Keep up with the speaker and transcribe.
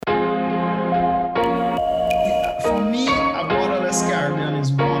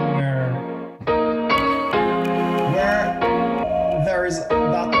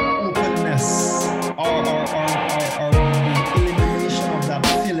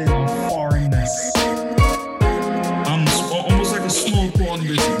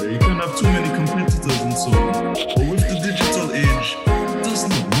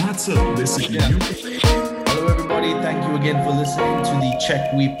again for listening to the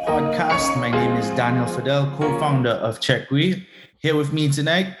CheckWe podcast. My name is Daniel Fidel, co-founder of CheckWe. Here with me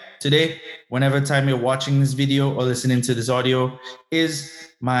today, whenever time you're watching this video or listening to this audio, is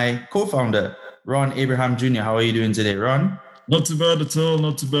my co-founder, Ron Abraham Jr. How are you doing today, Ron? Not too bad at all,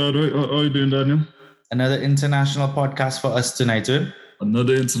 not too bad. How are you doing, Daniel? Another international podcast for us tonight, too.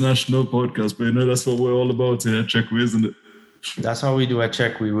 Another international podcast, but you know that's what we're all about here at CheckWe, isn't it? That's how we do at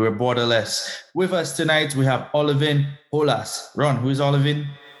CheckWe. We're borderless. With us tonight, we have Olivin Holas. Ron, who is Olivin?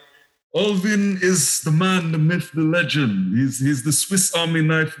 Olivin is the man, the myth, the legend. He's the Swiss Army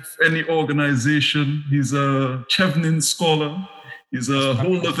knife of any organization. He's a Chevening scholar. He's a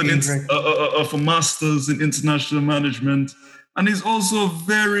holder of a master's in international management. And he's also a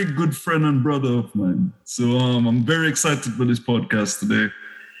very good friend and brother of mine. So I'm very excited for this podcast today.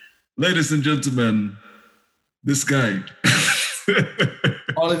 Ladies and gentlemen, this guy.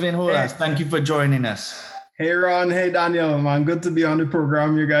 Olivin Holas, thank you for joining us. Hey Ron, hey Daniel, man, good to be on the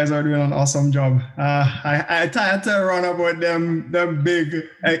program. You guys are doing an awesome job. I tried to run about them big,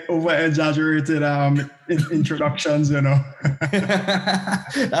 over-exaggerated introductions, you know.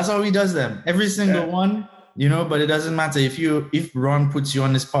 That's how he does them. Every single one, you know, but it doesn't matter. If Ron puts you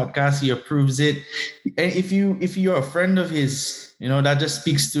on this podcast, he approves it. And if you're a friend of his, you know, that just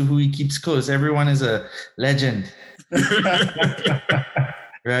speaks to who he keeps close. Everyone is a legend.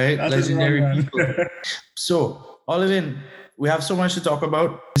 Right? That legendary people. So, Olivin, we have so much to talk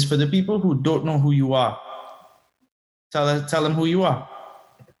about. For the people who don't know who you are, tell them who you are.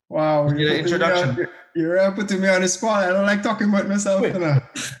 Wow. You're introduction. You're putting me on the spot. I don't like talking about myself.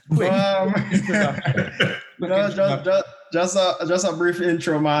 Just a brief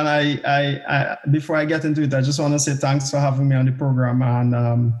intro, man. I before I get into it, I just want to say thanks for having me on the program.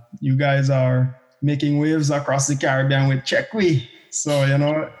 And you guys are making waves across the Caribbean with CheckWe. So, you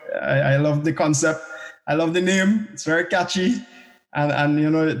know, I love the concept. I love the name. It's very catchy. And you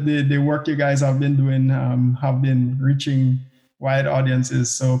know, the work you guys have been doing have been reaching wide audiences.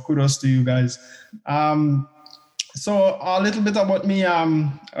 So kudos to you guys. So a little bit about me.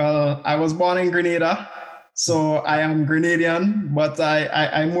 I was born in Grenada. So I am Grenadian, but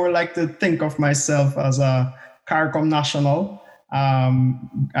I more like to think of myself as a CARICOM national.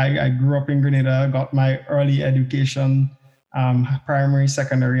 I grew up in Grenada, got my early education, primary,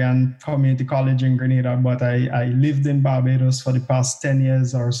 secondary, and community college in Grenada, but I lived in Barbados for the past 10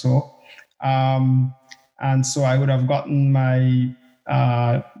 years or so. And so I would have gotten my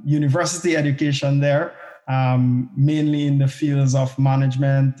university education there, mainly in the fields of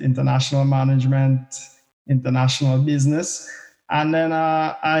management, international business. And then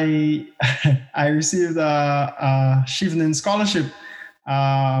I received a Chevening scholarship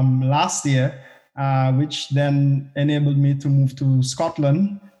last year, which then enabled me to move to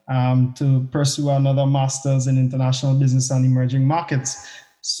Scotland to pursue another master's in international business and emerging markets.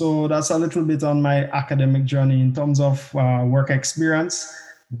 So that's a little bit on my academic journey in terms of work experience.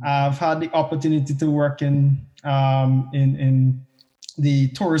 I've had the opportunity to work in the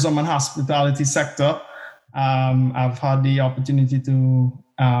tourism and hospitality sector. I've had the opportunity to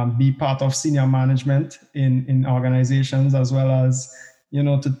be part of senior management in organizations, as well as, you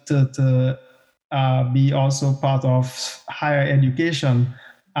know, to be also part of higher education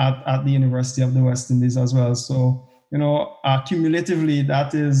at the University of the West Indies as well. So, you know, cumulatively,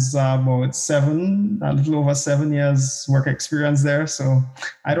 that is about a little over 7 years work experience there. So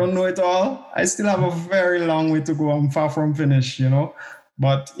I don't know it all. I still have a very long way to go. I'm far from finished, you know,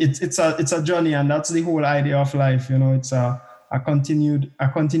 but it's a journey, and that's the whole idea of life. You know, it's a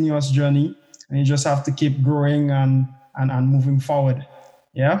continuous journey, and you just have to keep growing and moving forward.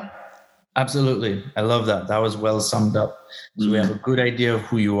 Yeah. Absolutely. I love that. That was well summed up. So we have a good idea of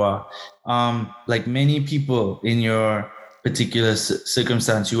who you are. Like many people in your particular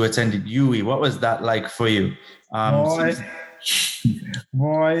circumstance, you attended UWI. What was that like for you? Boy,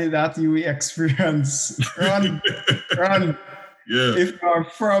 that UWI experience. Run. Yeah. If you're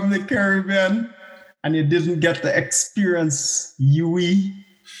from the Caribbean and you didn't get to experience UWI,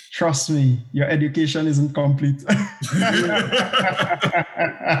 trust me, your education isn't complete.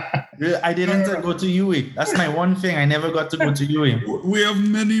 I didn't go to UWI. That's my one thing. I never got to go to UWI. We have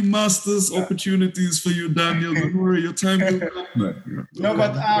many master's opportunities for you, Daniel. Don't worry, your time will come, man. No,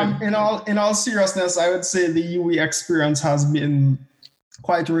 but in all seriousness, I would say the UWI experience has been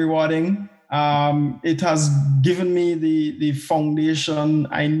quite rewarding. It has given me the foundation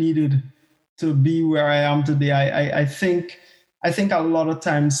I needed to be where I am today. I think a lot of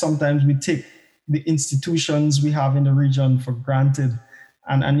times, sometimes we take the institutions we have in the region for granted.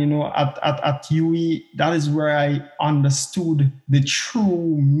 And you know, at UWI, that is where I understood the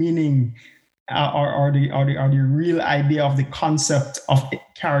true meaning the real idea of the concept of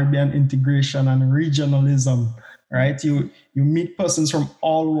Caribbean integration and regionalism, right? You meet persons from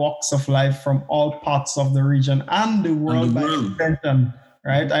all walks of life, from all parts of the region and the world by extension,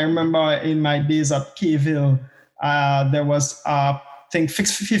 right? I remember in my days at K-Ville, there was, I think,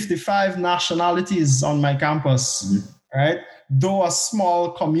 55 nationalities on my campus, right? Though a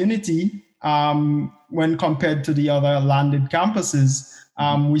small community, when compared to the other landed campuses,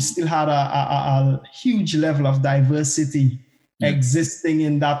 we still had a huge level of diversity existing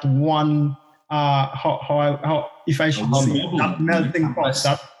in that one, if I should say, that melting pot,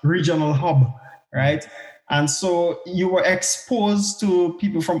 that regional hub, right? And so you were exposed to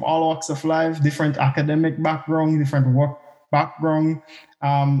people from all walks of life, different academic background, different work background,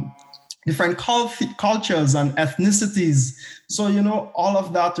 different cultures and ethnicities. So, all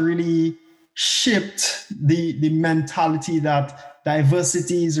of that really shaped the mentality that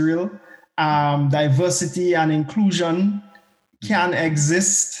diversity is real. Diversity and inclusion can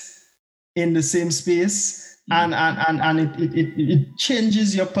exist in the same space, and it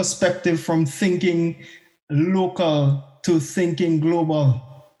changes your perspective from thinking local to thinking global,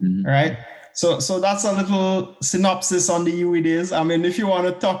 right? So that's a little synopsis on the UWI days. I mean, if you want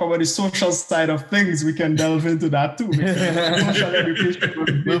to talk about the social side of things, we can delve into that too. Social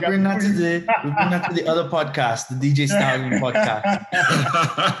education. We'll bring that to the other podcast, the DJ Stallion podcast.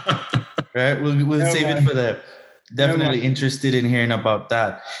 Right? We'll save it for the. Definitely interested in hearing about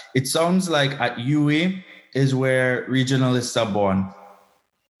that. It sounds like at UWI is where regionalists are born.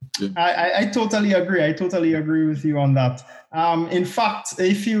 I totally agree. I totally agree with you on that. In fact,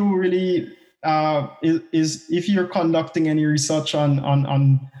 if you really if you're conducting any research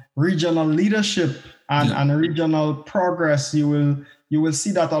on regional leadership and regional progress, you will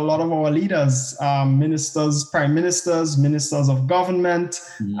see that a lot of our leaders, ministers, prime ministers, ministers of government,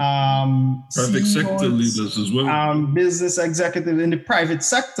 private CEOs, sector leaders as well, business executives in the private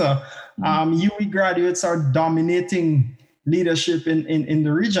sector, UWI graduates are dominating leadership in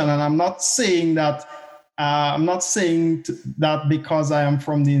the region. And I'm not saying that because I am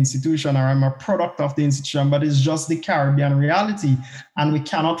from the institution or I'm a product of the institution, but it's just the Caribbean reality. And we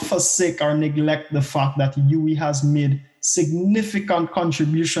cannot forsake or neglect the fact that UWI has made significant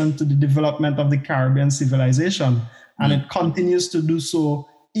contribution to the development of the Caribbean civilization. And it continues to do so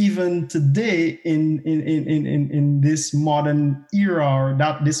even today in this modern era, or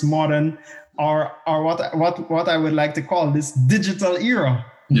that this modern or what I would like to call this digital era,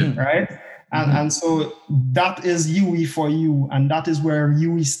 right? And so that is UWI for you, and that is where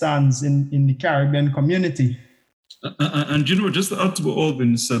UWI stands in the Caribbean community. And just to add to what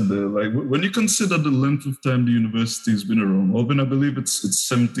Alvin said there, like when you consider the length of time the university has been around, Alvin, I believe it's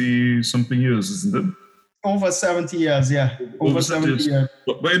 70 something years, isn't it? Over 70 years, yeah. Over 70 years.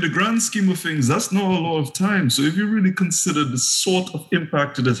 But in the grand scheme of things, that's not a lot of time. So if you really consider the sort of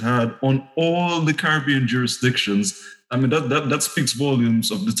impact it has had on all the Caribbean jurisdictions, I mean, that speaks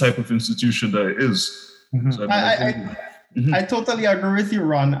volumes of the type of institution that it is. So, I totally agree with you,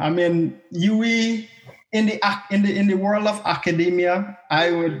 Ron. I mean, UWI in the world of academia,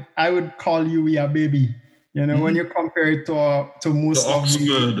 I would call UWI a baby. When you compare it to most of the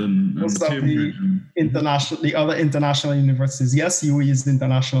other international universities. Yes, UWI is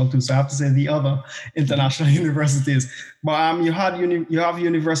international too, so I have to say the other international universities. But you have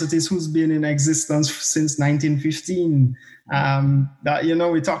universities who's been in existence since 1915. That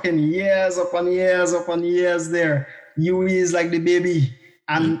we're talking years upon years upon years there. UWI is like the baby,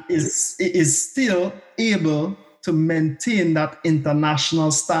 and is still able to maintain that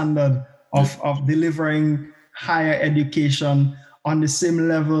international standard of delivering higher education on the same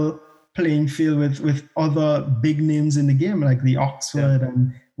level playing field with other big names in the game, like the Oxford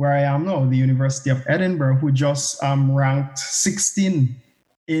and where I am now, the University of Edinburgh, who just ranked 16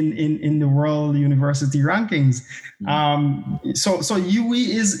 in the world university rankings. So UWI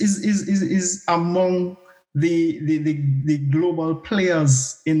is among the global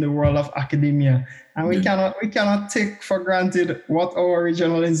players in the world of academia, and we cannot take for granted what our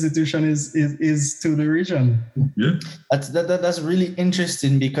regional institution is to the region. That's really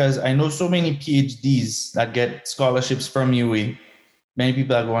interesting, because I know so many PhDs that get scholarships from UWI. Many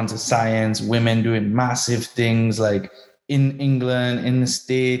people that go on to science, women doing massive things like in England, in the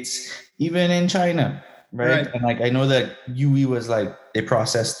States, even in China, right? And like I know that UWI was like they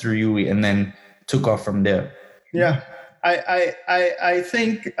processed through UWI and then took off from there. Yeah, I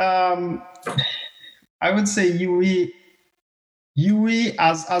think I would say UWI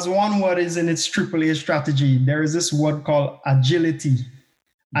as one word is in its AAA strategy. There is this word called agility,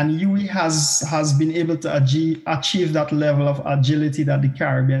 and UWI has been able to achieve that level of agility that the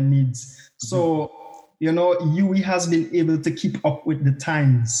Caribbean needs. So, UWI has been able to keep up with the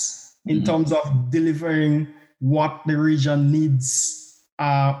times in terms of delivering what the region needs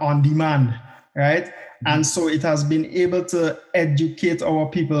on demand, right? And so it has been able to educate our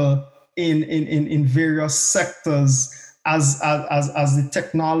people in various sectors as the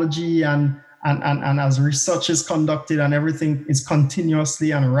technology and as research is conducted and everything is continuously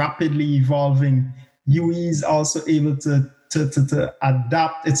and rapidly evolving. UWI is also able to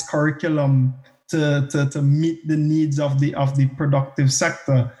adapt its curriculum to meet the needs of the productive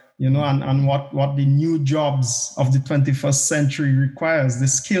sector, and what the new jobs of the 21st century requires, the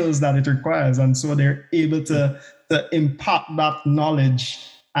skills that it requires. And so they're able to impart that knowledge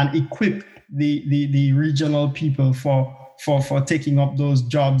and equip the regional people for taking up those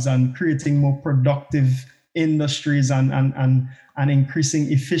jobs and creating more productive industries and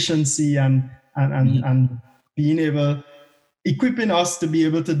increasing efficiency and being able, equipping us to be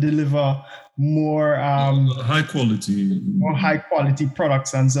able to deliver more high quality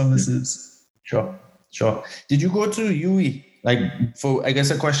products and services. Sure. Did you go to UWI? I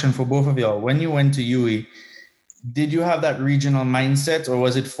guess a question for both of y'all. When you went to UWI, did you have that regional mindset, or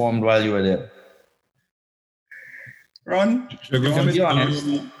was it formed while you were there? Ron? Be honest.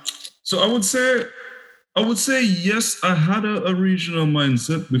 So I would say yes, I had a regional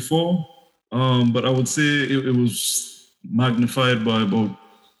mindset before, but I would say it was magnified by about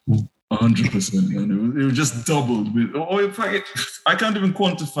 100%, and it was just doubled. Or in fact, I can't even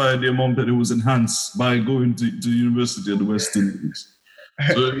quantify the amount that it was enhanced by going to University of the West Indies.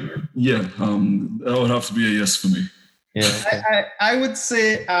 So yeah, that would have to be a yes for me. Yeah, okay. I would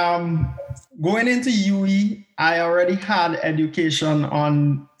say going into UWI, I already had education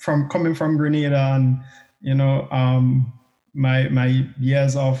coming from Grenada, and my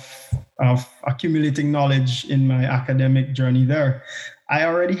years of accumulating knowledge in my academic journey there. I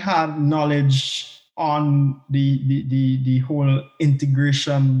already had knowledge on the whole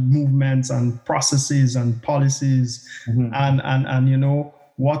integration movements and processes and policies, and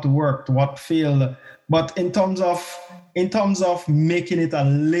what worked, what failed. But in terms of making it a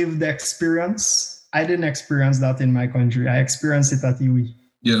lived experience, I didn't experience that in my country. I experienced it at UWI.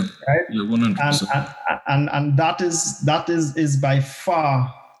 Yeah, right. Yeah, 100%. And that is by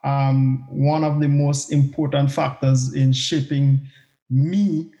far one of the most important factors in shaping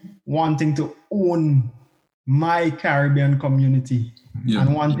me wanting to own my Caribbean community,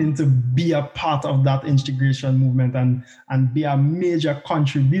 and wanting to be a part of that integration movement and be a major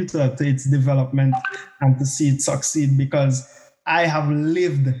contributor to its development and to see it succeed, because I have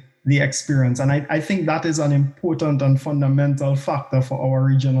lived the experience. And I think that is an important and fundamental factor for our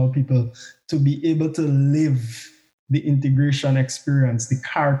regional people, to be able to live the integration experience, the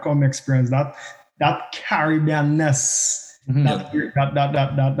CARICOM experience, that Caribbeanness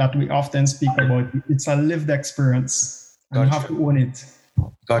that we often speak about. It's a lived experience, and you have to own it.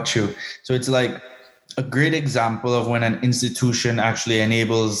 Got you. So it's like a great example of when an institution actually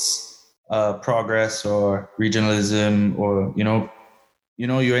enables progress or regionalism, or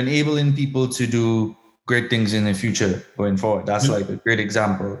you're enabling people to do great things in the future going forward. That's like a great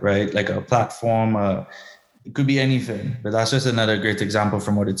example, right? Like a platform. It could be anything, but that's just another great example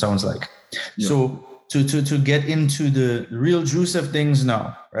from what it sounds like. Yeah. So to get into the real juice of things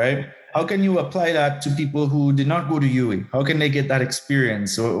now, right? How can you apply that to people who did not go to UWI? How can they get that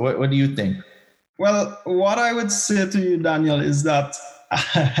experience? What do you think? Well, what I would say to you, Daniel, is that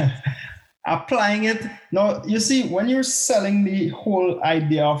applying it. Now, you see, when you're selling the whole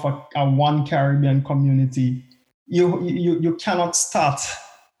idea of a one Caribbean community, you cannot start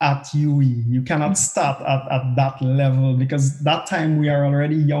at UWI. You cannot start at that level, because that time we are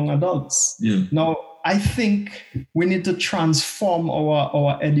already young adults. Yeah. Now, I think we need to transform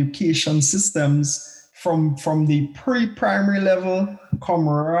our education systems from the pre-primary level, come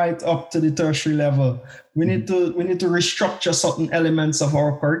right up to the tertiary level. We need to restructure certain elements of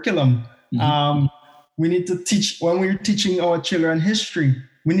our curriculum. We need to teach, when we're teaching our children history,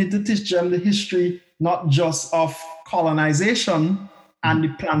 we need to teach them the history not just of colonization and the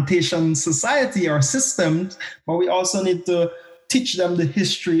plantation society or systems, but we also need to teach them the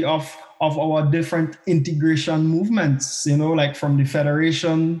history of our different integration movements, like from the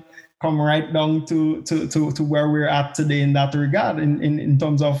Federation, come right down to where we're at today in that regard, in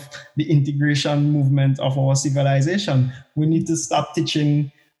terms of the integration movement of our civilization. We need to start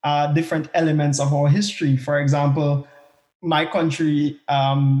teaching different elements of our history. For example, my country,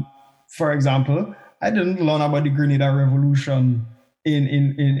 I didn't learn about the Grenada Revolution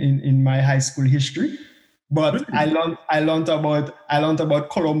in my high school history. But really? I learned about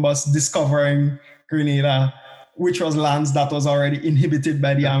Columbus discovering Grenada which was lands that was already inhibited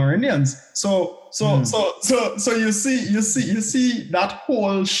by the Amerindians. So you see that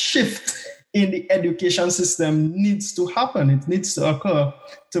whole shift in the education system needs to happen. It needs to occur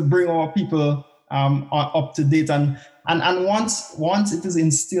to bring our people up to date. And once it is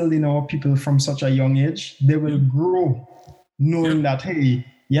instilled in our people from such a young age, they will grow knowing that, hey,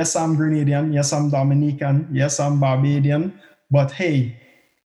 yes, I'm Grenadian, yes, I'm Dominican, yes, I'm Barbadian, but hey,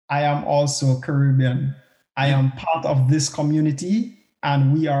 I am also Caribbean. I am part of this community,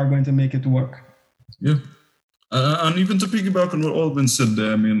 and we are going to make it work. Yeah. And even to piggyback on what Alvin said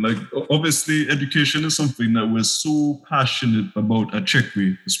there, I mean, like, obviously education is something that we're so passionate about at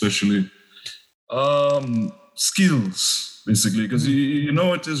Checkwe, especially. Skills, basically, because you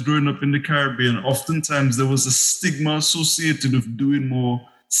know it is growing up in the Caribbean, oftentimes there was a stigma associated with doing more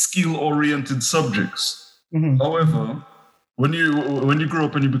skill-oriented subjects. However, when you grow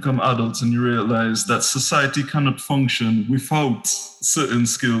up and you become adults and you realize that society cannot function without certain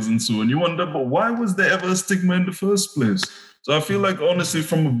skills and so on, you wonder, but why was there ever a stigma in the first place? So I feel like, honestly,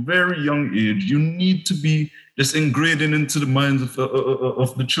 from a very young age, you need to be just ingrained into the minds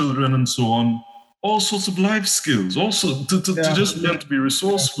of the children and so on, all sorts of life skills, also to just learn to be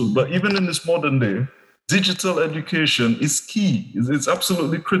resourceful. But even in this modern day, digital education is key. It's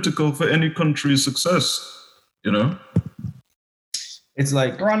absolutely critical for any country's success, you know? It's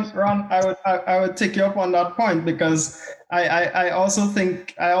like Ron, I would take you up on that point, because I also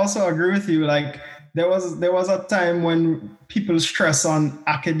agree with you. Like there was a time when people stress on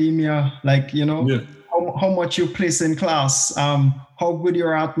academia, like, you know, how much you place in class, how good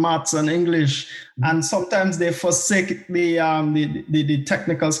you're at maths and English, and sometimes they forsake the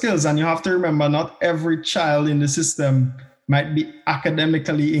technical skills. And you have to remember, not every child in the system might be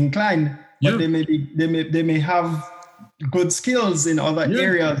academically inclined, but they may have good skills in other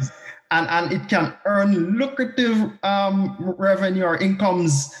areas, and it can earn lucrative revenue or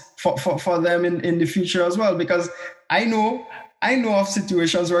incomes for them in the future as well. Because I know of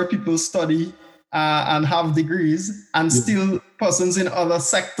situations where people study and have degrees, and still persons in other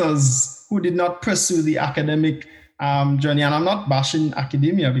sectors who did not pursue the academic journey. And I'm not bashing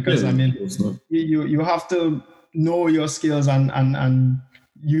academia, because I mean, you have to know your skills and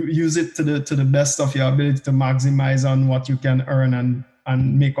you use it to the best of your ability to maximize on what you can earn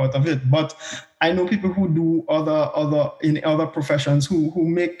and make out of it. But I know people who do other professions who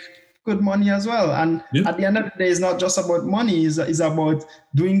make good money as well. And at the end of the day, it's not just about money. It's about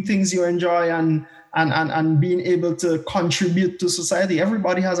doing things you enjoy and being able to contribute to society.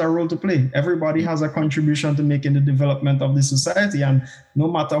 Everybody has a role to play. Everybody has a contribution to make in the development of the society. And no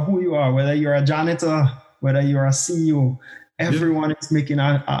matter who you are, whether you're a janitor, whether you're a CEO, everyone is making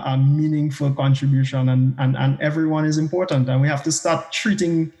a meaningful contribution, and everyone is important. And we have to start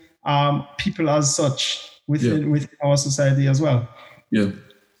treating people as such within our society as well. Yeah,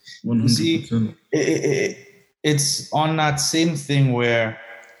 100%. See, it's on that same thing where,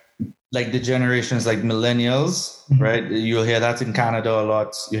 like, the generations like millennials, right? You'll hear that in Canada a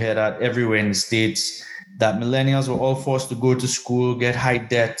lot. You hear that everywhere in the States, that millennials were all forced to go to school, get high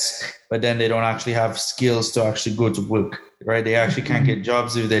debts, but then they don't actually have skills to actually go to work, right? They actually can't get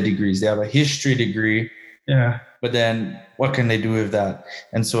jobs with their degrees. They have a history degree. Yeah. But then what can they do with that?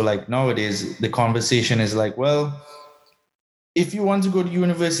 And so, like, nowadays, the conversation is like, well, if you want to go to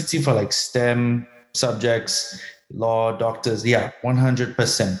university for like STEM subjects, law, doctors,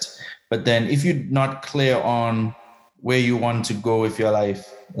 100%. But then if you're not clear on where you want to go with your life,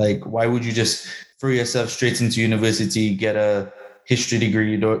 like, why would you just throw yourself straight into university, get a history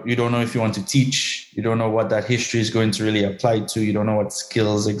degree? You don't know if you want to teach. You don't know what that history is going to really apply to. You don't know what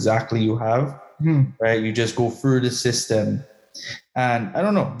skills exactly you have, right? You just go through the system. And I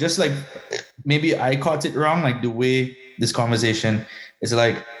don't know, just like, maybe I caught it wrong, like the way this conversation is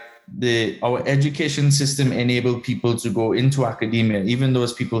like, our education system enabled people to go into academia, even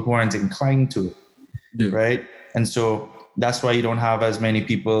those people who aren't inclined to it, right? And so that's why you don't have as many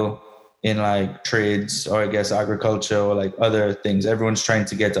people in like trades, or I guess agriculture, or like other things. Everyone's trying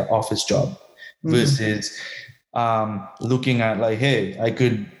to get an office job versus looking at like, hey, I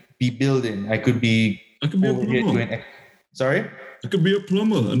could be building, I could be a plumber. Sorry? I could be a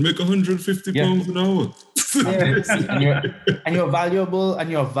plumber and make 150 pounds an hour. and you're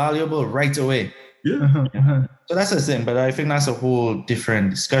valuable right away. So that's the thing, but I think that's a whole different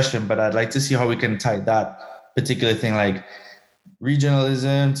discussion. But I'd like to see how we can tie that particular thing, like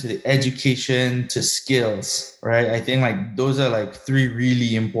regionalism to the education to skills, right? I think like those are like three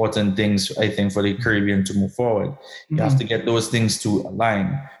really important things, I think, for the Caribbean to move forward. You have to get those things to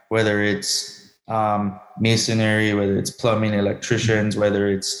align, whether it's masonry, whether it's plumbing, electricians, whether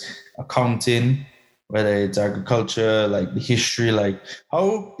it's accounting, whether it's agriculture, like the history, like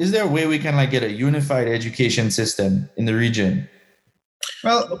how is there a way we can like get a unified education system in the region?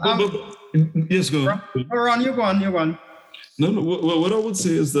 Well, yes, go on. Ron, you go on. No. What I would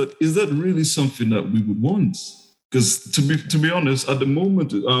say is that really something that we would want? Because to be honest, at the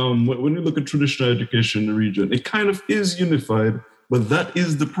moment, when you look at traditional education in the region, it kind of is unified, but that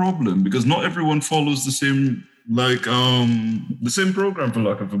is the problem because not everyone follows the same program, for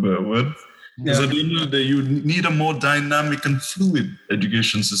lack of a better word. Because at the end of the day, you need a more dynamic and fluid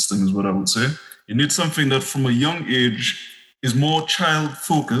education system, is what I would say. You need something that from a young age is more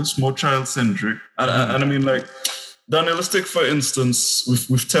child-focused, more child-centric. And I mean, like, Daniel, let's take, for instance,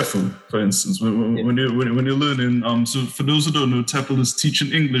 with TEFL, for instance, when you're learning. So for those who don't know, TEFL is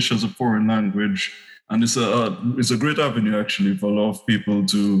teaching English as a foreign language. And it's a great avenue, actually, for a lot of people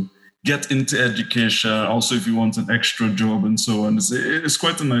to get into education. Also, if you want an extra job and so on, it's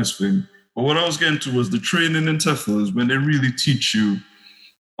quite a nice thing. But what I was getting to was the training in TEFL is when they really teach you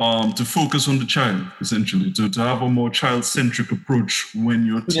to focus on the child, essentially, to have a more child-centric approach when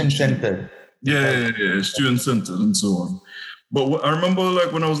you're teaching. Student-centered. Yeah, student-centered and so on. But I remember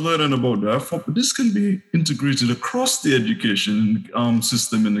like when I was learning about that, I thought, but this can be integrated across the education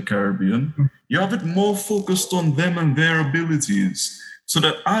system in the Caribbean. You have it more focused on them and their abilities so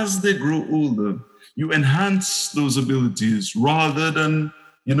that as they grow older, you enhance those abilities rather than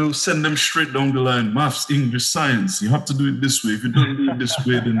send them straight down the line, maths, English, science. You have to do it this way. If you don't do it this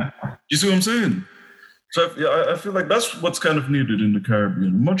way, then you see what I'm saying? So I feel like that's what's kind of needed in the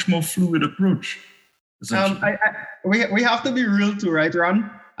Caribbean, a much more fluid approach. We have to be real too, right, Ron?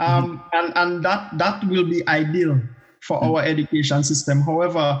 And that will be ideal for our education system.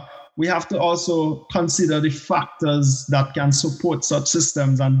 However, we have to also consider the factors that can support such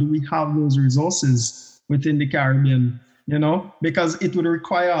systems, and do we have those resources within the Caribbean? Because it would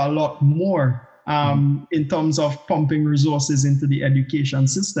require a lot more in terms of pumping resources into the education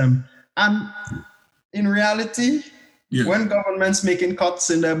system. And in reality, when government's making cuts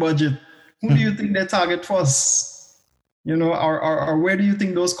in their budget, who do you think they target first? Or where do you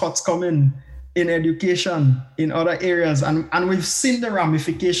think those cuts come in education, in other areas? And we've seen the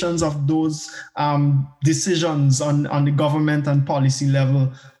ramifications of those decisions on the government and policy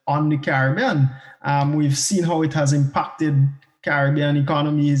level on the Caribbean. We've seen how it has impacted Caribbean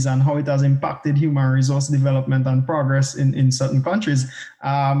economies and how it has impacted human resource development and progress in certain countries.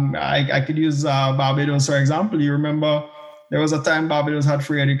 I could use Barbados, for example. You remember there was a time Barbados had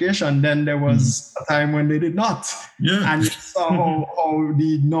free education. Then there was a time when they did not. Yeah. And you saw how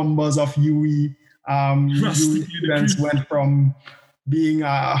the numbers of UE students went from being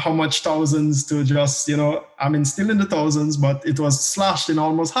how much thousands to just, still in the thousands, but it was slashed in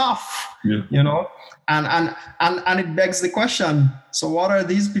almost half, and it begs the question, so what are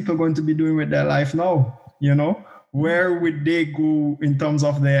these people going to be doing with their life now? Where would they go in terms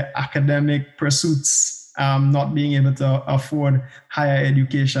of their academic pursuits, not being able to afford higher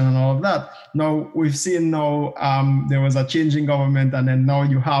education and all of that? Now, we've seen there was a change in government, and then now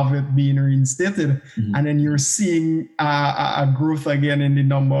you have it being reinstated, and then you're seeing a growth again in the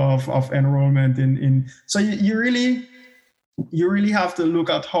number of enrollment in. So you really have to look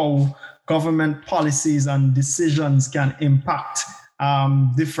at how government policies and decisions can impact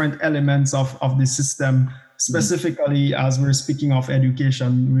different elements of the system. Specifically, as we're speaking of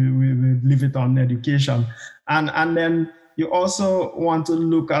education, we leave it on education. And then you also want to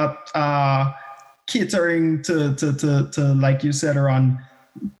look at catering to like you said, around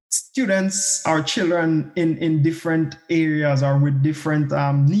students or children in different areas or with different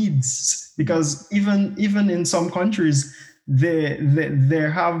needs. Because even in some countries, there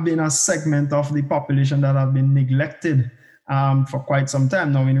have been a segment of the population that have been neglected for quite some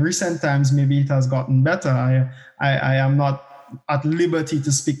time. Now, in recent times, maybe it has gotten better. I am not at liberty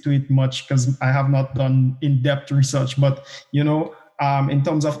to speak to it much because I have not done in-depth research, but, in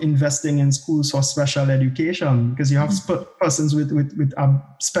terms of investing in schools for special education, because you have persons with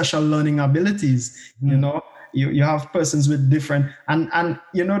special learning abilities, you have persons with different, and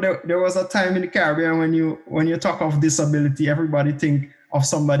there was a time in the Caribbean when you talk of disability, everybody think of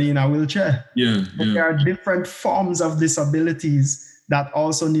somebody in a wheelchair. But there are different forms of disabilities that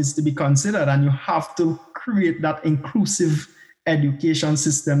also needs to be considered, and you have to create that inclusive education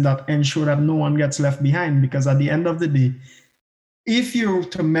system that ensure that no one gets left behind. Because at the end of the day, if you're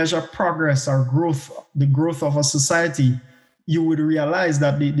to measure progress or growth, the growth of a society, you would realize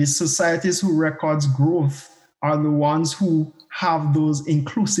that the societies who records growth are the ones who have those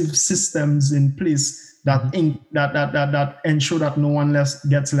inclusive systems in place that ensure that no one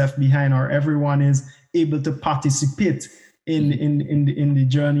gets left behind, or everyone is able to participate in the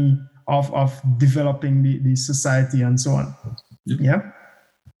journey of developing the society and so on. Yeah.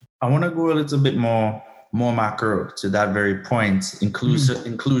 I want to go a little bit more macro to that very point.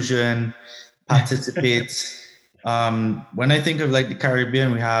 Inclusion, participate. When I think of like the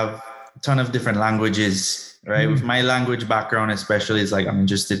Caribbean, we have a ton of different languages, right? With my language background, especially, it's like I'm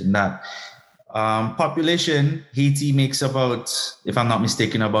interested in that. Population, Haiti makes about, if I'm not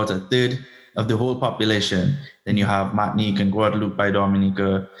mistaken, about a third of the whole population. Then you have Martinique and Guadeloupe by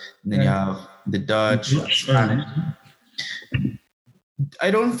Dominica. And then you have the Dutch, Spanish.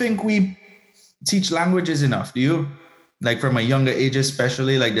 I don't think we teach languages enough, do you? Like from a younger age,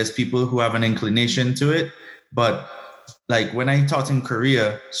 especially, like there's people who have an inclination to it. But like when I taught in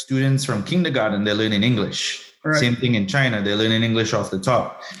Korea, students from kindergarten, they're learning English. Right. Same thing in China, they're learning English off the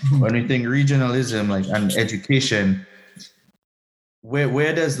top. When we think regionalism, like and education,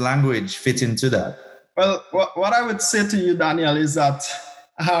 where does language fit into that? Well, what I would say to you, Daniel, is that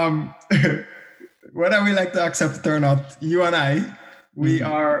whether we like to accept it or not, you and I, we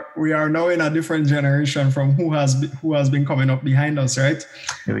are now in a different generation from who has been coming up behind us, right?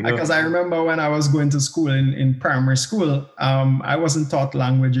 Because I remember when I was going to school in primary school, I wasn't taught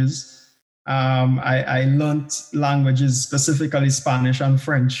languages. I learned languages, specifically Spanish and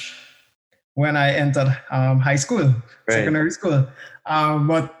French, when I entered high school, secondary school.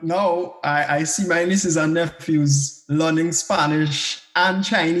 But now I see my nieces and nephews learning Spanish and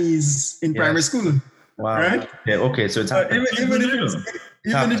Chinese in primary school. Wow. Right? Yeah, okay. So it's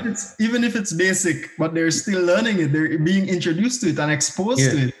even if it's basic, but they're still learning it. They're being introduced to it and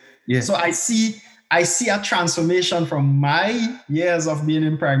exposed to it. Yeah. So I see a transformation from my years of being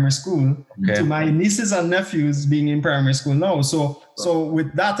in primary school to my nieces and nephews being in primary school now. So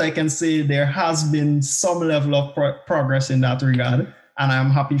with that, I can say there has been some level of progress in that regard, and I'm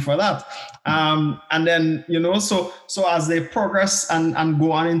happy for that. And then, so as they progress and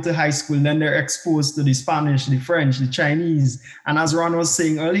go on into high school, then they're exposed to the Spanish, the French, the Chinese. And as Ron was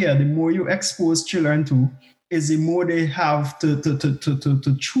saying earlier, the more you expose children to, is the more they have to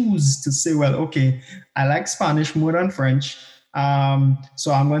choose to say, well, okay, I like Spanish more than French.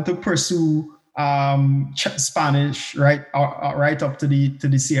 So I'm going to pursue Spanish right up to the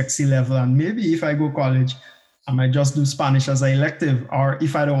CXC level. And maybe if I go college, I might just do Spanish as an elective, or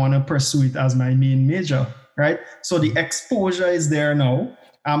if I don't want to pursue it as my main major, right? So the exposure is there now.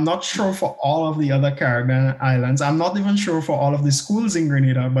 I'm not sure for all of the other Caribbean islands. I'm not even sure for all of the schools in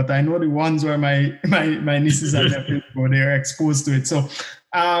Grenada, but I know the ones where my nieces and nephews go, they're exposed to it. So,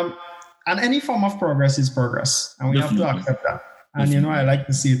 and any form of progress is progress, and we have to accept that. And I like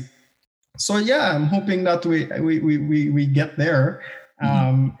to see it. So yeah, I'm hoping that we get there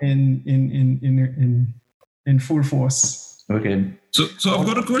in full force. Okay. So I've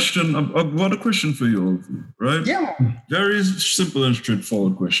got a question. I've got a question for you, right? Yeah. Very simple and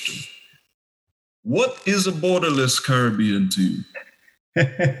straightforward question. What is a borderless Caribbean to you?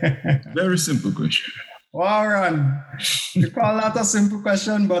 Very simple question. Warren, you call that a simple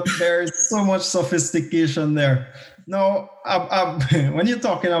question, but there is so much sophistication there. No, when you're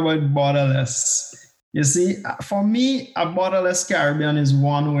talking about borderless, you see, for me, a borderless Caribbean is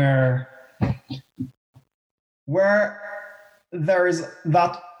one where there is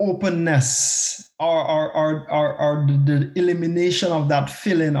that openness or the elimination of that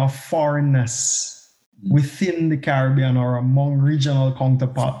feeling of foreignness within the Caribbean or among regional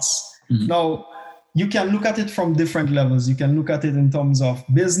counterparts. Mm-hmm. Now, you can look at it from different levels. You can look at it in terms of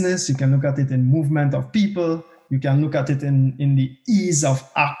business. You can look at it in movement of people. You can look at it in the ease of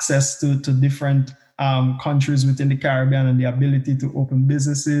access to different countries within the Caribbean and the ability to open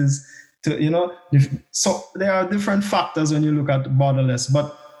businesses. So there are different factors when you look at borderless.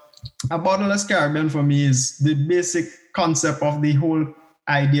 But a borderless Caribbean for me is the basic concept of the whole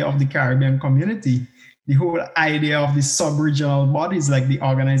idea of the Caribbean community. The whole idea of the sub-regional bodies like the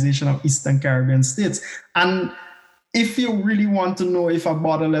Organization of Eastern Caribbean States. And if you really want to know if a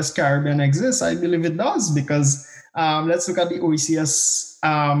borderless Caribbean exists, I believe it does, because let's look at the OECS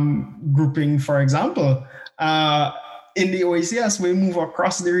grouping, for example. In the OECS, we move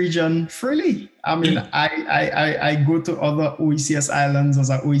across the region freely. I mean, I go to other OECS islands as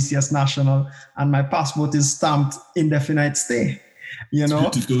an OECS national, and my passport is stamped indefinite stay. I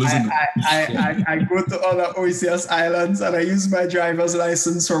go to other OECS islands and I use my driver's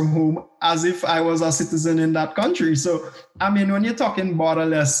license from home as if I was a citizen in that country. So, I mean, when you're talking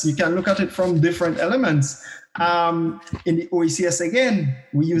borderless, you can look at it from different elements. In the OECS, again,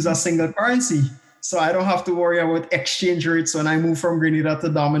 we use a single currency. So I don't have to worry about exchange rates when I move from Grenada to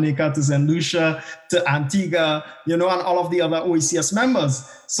Dominica to St. Lucia to Antigua, and all of the other OECS members.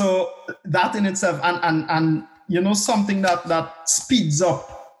 So that in itself, and something that speeds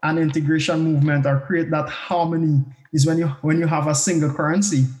up an integration movement or create that harmony is when you have a single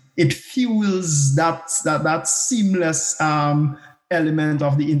currency. It fuels that seamless element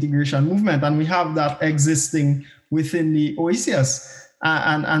of the integration movement, and we have that existing within the OECS.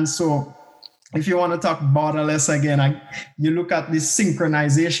 And so, if you want to talk borderless again, you look at the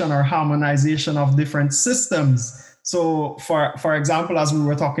synchronization or harmonization of different systems. So, for example, as we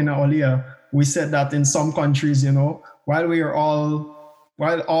were talking earlier, we said that in some countries, while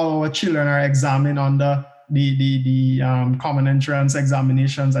all our children are examined under the common entrance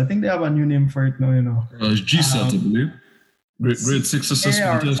examinations, I think they have a new name for it now. GSAT, I believe. Grade 6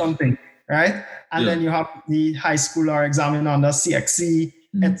 assessment or something, right? And then you have the high school are examined under CXC,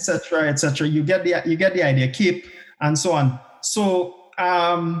 etc. You get the idea, CAPE, and so on. So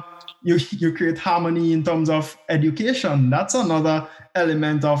you create harmony in terms of education. That's another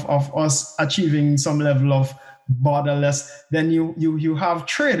element of us achieving some level of borderless. Then you have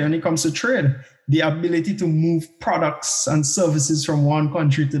trade. When it comes to trade, the ability to move products and services from one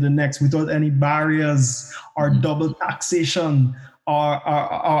country to the next without any barriers or double taxation or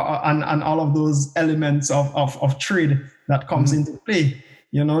and all of those elements of trade that comes into play.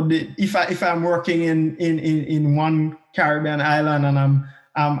 If I'm working in one Caribbean island and I'm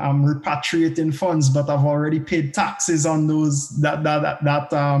repatriating funds, but I've already paid taxes on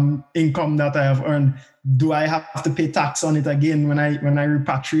that income that I have earned, do I have to pay tax on it again when I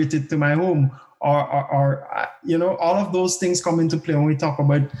repatriate it to my home? Or all of those things come into play when we talk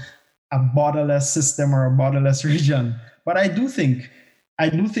about a borderless system or a borderless region. But I do think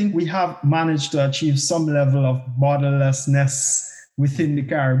we have managed to achieve some level of borderlessness within the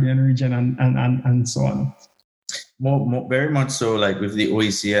Caribbean region and so on. More, very much so, like with the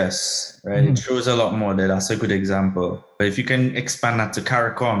OECS, right? It shows a lot more there. That's a good example. But if you can expand that to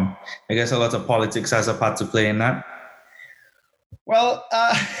CARICOM, I guess a lot of politics has a part to play in that. Well,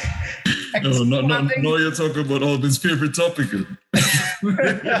 no, you're talking about all this favorite topic.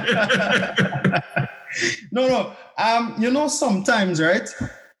 No. Sometimes, right?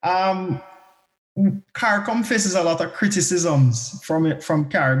 CARICOM faces a lot of criticisms from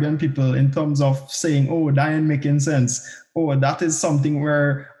Caribbean people in terms of saying, "Oh, that ain't making sense. Oh, that is something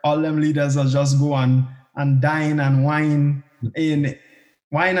where all them leaders will just go and dine and wine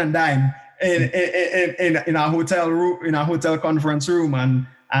and dine in a hotel room, in a hotel conference room,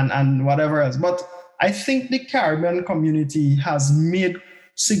 and whatever else." But I think the Caribbean community has made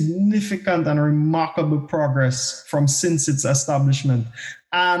significant and remarkable progress since its establishment.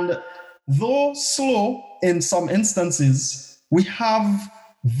 And though slow in some instances, we have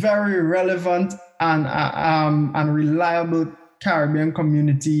very relevant and reliable Caribbean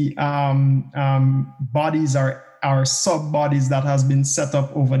community bodies or sub-bodies that has been set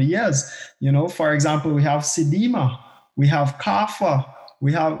up over the years. For example, we have CDIMA, we have CAFA,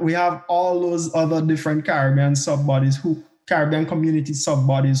 we have all those other different Caribbean Caribbean community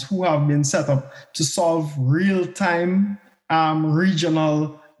sub-bodies who have been set up to solve real-time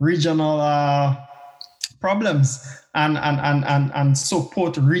regional problems and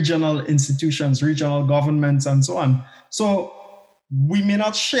support regional institutions, regional governments, and so on. So we may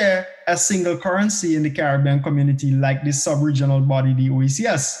not share a single currency in the Caribbean community like this sub-regional body, the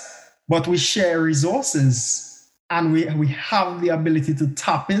OECS, but we share resources and we have the ability to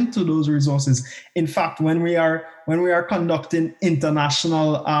tap into those resources. In fact, when we are conducting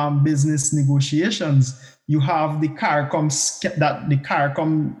international business negotiations, you have the CARICOM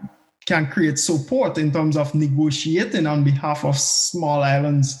can create support in terms of negotiating on behalf of small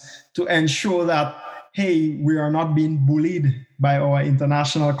islands to ensure that, hey, we are not being bullied by our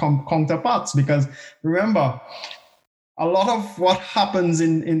international counterparts. Because remember, a lot of what happens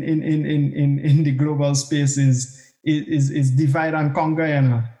in the global space is divide and conquer,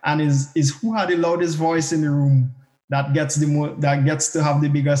 and is who had the loudest voice in the room that gets to have the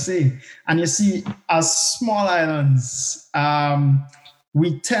bigger say. And you see, as small islands,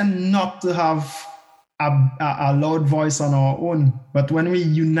 we tend not to have a loud voice on our own. But when we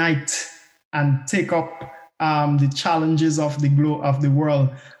unite and take up the challenges of the world,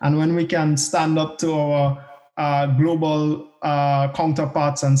 and when we can stand up to our global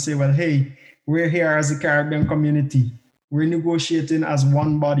counterparts and say, well, hey, we're here as a Caribbean community, we're negotiating as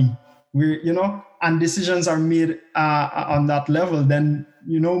one body, and decisions are made on that level, then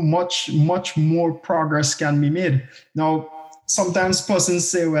much more progress can be made. Now, sometimes persons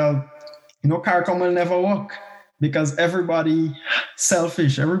say, well, CARICOM will never work because everybody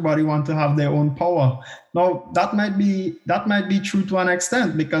selfish, everybody want to have their own power. Now, that might be true to an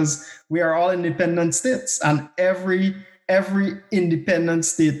extent, because we are all independent states, and every independent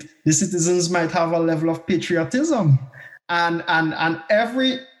state, the citizens might have a level of patriotism. And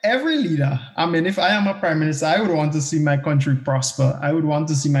every leader, I mean, if I am a prime minister, I would want to see my country prosper. I would want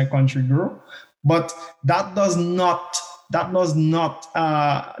to see my country grow. But that does not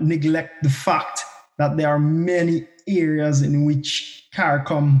neglect the fact that there are many areas in which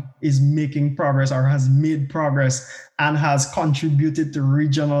CARICOM is making progress or has made progress and has contributed to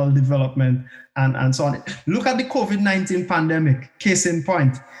regional development and so on. Look at the COVID-19 pandemic, case in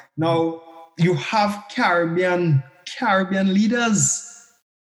point. Now, you have Caribbean leaders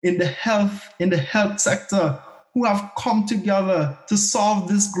in the health sector who have come together to solve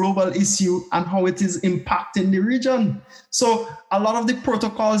this global issue and how it is impacting the region. So a lot of the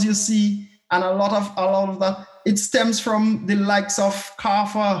protocols you see and a lot of that, it stems from the likes of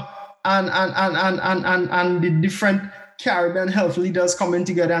CARPHA and the different Caribbean health leaders coming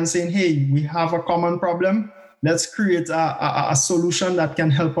together and saying, hey, we have a common problem. Let's create a solution that can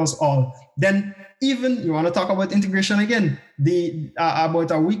help us all. Then even, you want to talk about integration again,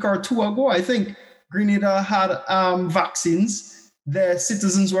 about a week or two ago, I think, Grenada had vaccines. Their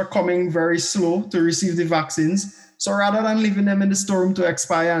citizens were coming very slow to receive the vaccines. So rather than leaving them in the storeroom to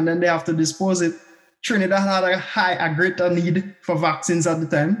expire and then they have to dispose it, Trinidad had a greater need for vaccines at the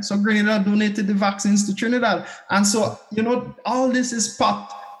time. So Grenada donated the vaccines to Trinidad. And so, all this is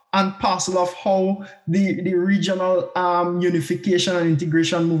part and parcel of how the regional unification and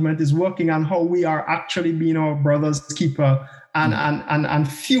integration movement is working and how we are actually being our brother's keeper and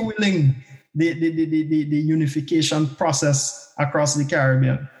fueling the unification process across the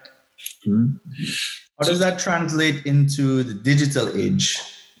Caribbean. How does that translate into the digital age?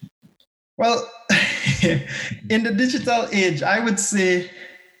 Well, in the digital age, I would say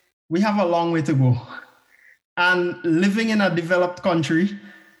we have a long way to go. And living in a developed country,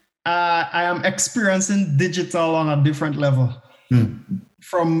 I am experiencing digital on a different level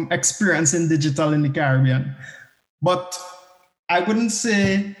from experiencing digital in the Caribbean. But I wouldn't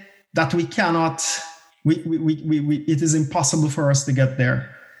say that we cannot, it is impossible for us to get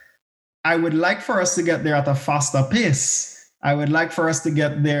there. I would like for us to get there at a faster pace. I would like for us to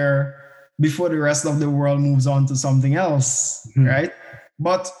get there before the rest of the world moves on to something else, right?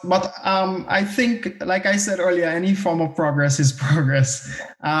 But I think, like I said earlier, any form of progress is progress.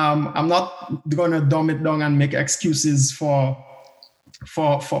 I'm not going to dumb it down and make excuses for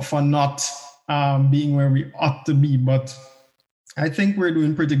not being where we ought to be, but I think we're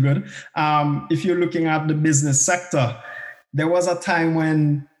doing pretty good. If you're looking at the business sector, there was a time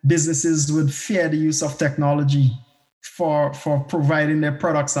when businesses would fear the use of technology for providing their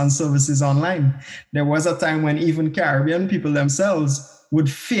products and services online. There was a time when even Caribbean people themselves would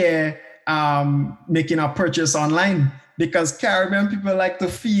fear making a purchase online because Caribbean people like to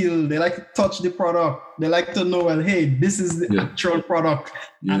feel, they like to touch the product. They like to know, well, hey, this is the actual product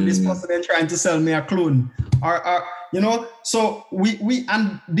and this person is trying to sell me a clone. So we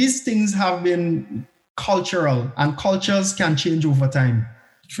and these things have been cultural and cultures can change over time,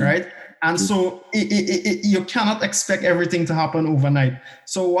 right? And so you cannot expect everything to happen overnight.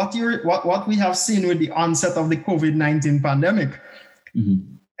 So what we have seen with the onset of the COVID-19 pandemic,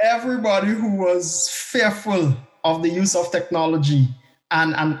 everybody who was fearful of the use of technology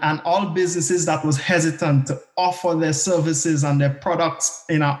and all businesses that was hesitant to offer their services and their products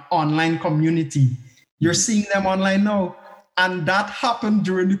in an online community, you're seeing them online now. And that happened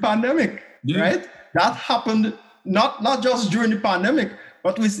during the pandemic, right? That happened not just during the pandemic,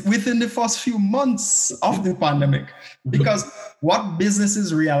 but within the first few months of the pandemic. Because what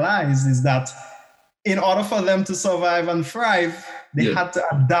businesses realized is that in order for them to survive and thrive, they had to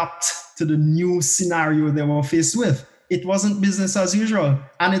adapt to the new scenario they were faced with. It wasn't business as usual.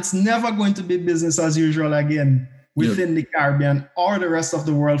 And it's never going to be business as usual again within the Caribbean or the rest of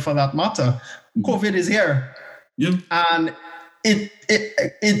the world for that matter. COVID is here. And it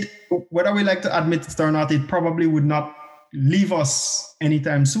whether we like to admit it or not, it probably would not leave us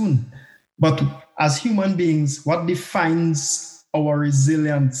anytime soon. But as human beings, what defines our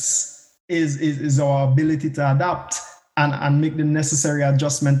resilience is our ability to adapt and make the necessary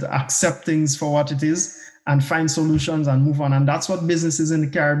adjustment to accept things for what it is and find solutions and move on. And that's what businesses in the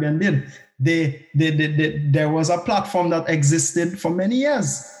Caribbean did. There was a platform that existed for many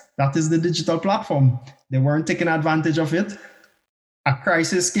years. That is the digital platform. They weren't taking advantage of it. A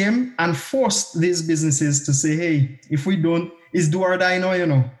crisis came and forced these businesses to say, hey, if we don't, it's do or die now,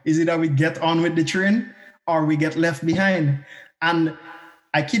 Is it that we get on with the train or we get left behind? And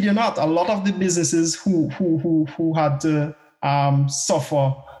I kid you not, a lot of the businesses who had to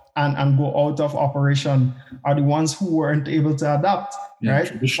suffer and go out of operation are the ones who weren't able to adapt, right?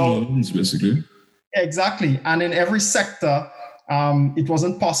 Traditional ones, basically. Exactly. And in every sector, it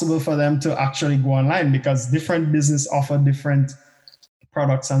wasn't possible for them to actually go online because different business offer different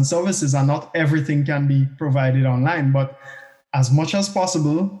products and services, and not everything can be provided online. But as much as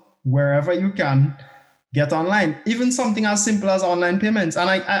possible, wherever you can, get online. Even something as simple as online payments. And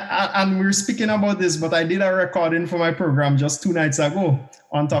and we're speaking about this, but I did a recording for my program just 2 nights ago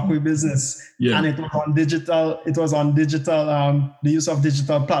on Talk with Business, and it was on digital. It was on digital, the use of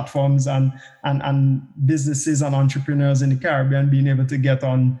digital platforms and businesses and entrepreneurs in the Caribbean being able to get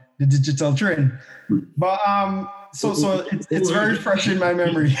on the digital train. But so it's very fresh in my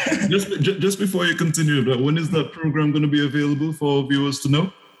memory. just before you continue, when is that program going to be available for viewers to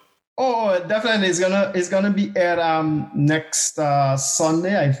know? Oh, definitely. It's gonna be aired next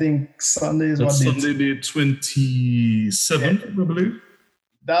Sunday. I think Sunday is That's what Sunday the 27th, I believe.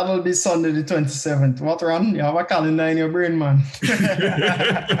 That'll be Sunday the 27th. What, Ron? You have a calendar in your brain, man.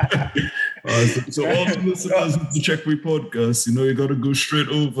 So all the listeners of the Check We podcast, you got to go straight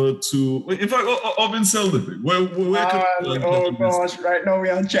over to. In fact, Ovin Selden. Where oh gosh! Right now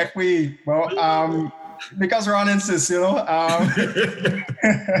we're on Check We. Well, because Ron insists,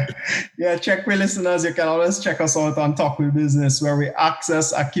 yeah, Check We listeners, you can always check us out on Talk with Business, where we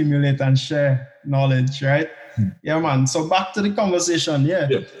access, accumulate, and share knowledge, right? Yeah, man. So back to the conversation. Yeah.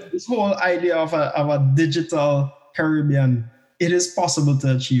 This whole idea of a digital Caribbean, it is possible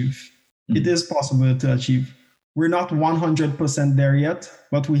to achieve. It is possible to achieve. We're not 100% there yet,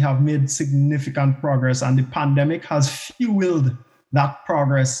 but we have made significant progress, and the pandemic has fueled that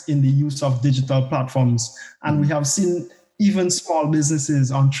progress in the use of digital platforms. And we have seen even small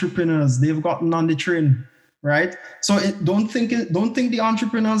businesses, entrepreneurs, they've gotten on the train, right? So don't think the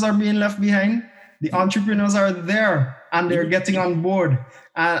entrepreneurs are being left behind. The entrepreneurs are there and they're getting on board.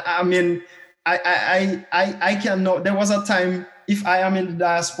 I mean, I can know there was a time, if I am in the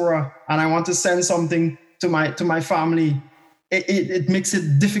diaspora and I want to send something to my family, it makes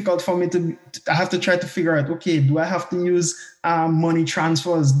it difficult for me I have to try to figure out, okay, do I have to use money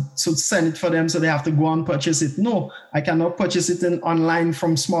transfers to send it for them so they have to go and purchase it? No, I cannot purchase it online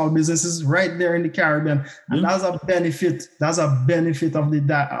from small businesses right there in the Caribbean. And that's a benefit. That's a benefit of the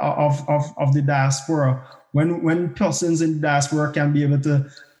diaspora. When persons in the diaspora can be able to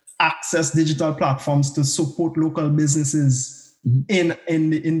access digital platforms to support local businesses in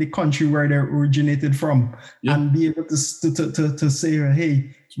the country where they're originated from, and be able to say,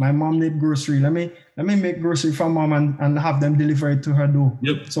 hey, my mom need grocery. Let me make grocery for mom and have them deliver it to her door.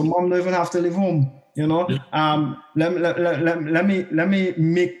 So mom don't even have to leave home. Let me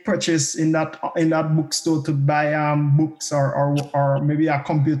make purchase in that bookstore to buy books or maybe a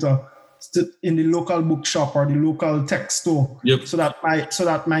computer in the local bookshop or the local tech store, so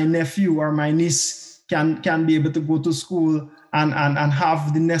that my nephew or my niece can be able to go to school and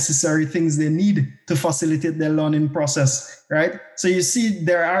have the necessary things they need to facilitate their learning process, right? So you see,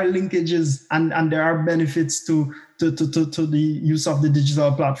 there are linkages and there are benefits to the use of the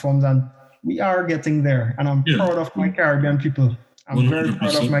digital platforms, and we are getting there. And I'm proud of my Caribbean people. I'm 100%. Very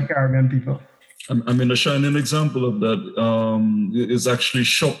proud of my Caribbean people. I mean, a shining example of that is actually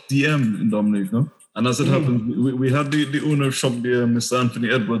Shop DM in Dominica. And as it happens, we had the owner of Shop DM, Mr. Anthony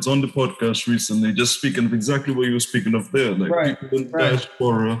Edwards, on the podcast recently, just speaking of exactly what you were speaking of there. Like people in the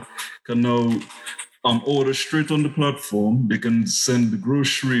diaspora can now order straight on the platform. They can send the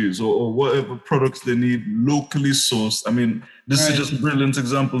groceries or whatever products they need locally sourced. I mean, this is just a brilliant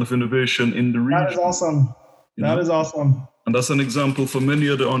example of innovation in the region. That is awesome. That is awesome. And that's an example for many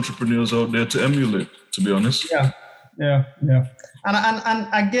other entrepreneurs out there to emulate, to be honest. Yeah. And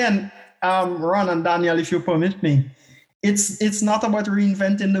again, Ron and Daniel, if you permit me, it's not about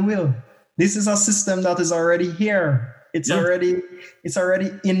reinventing the wheel. This is a system that is already here. It's already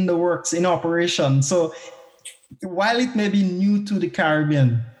in the works, in operation. So while it may be new to the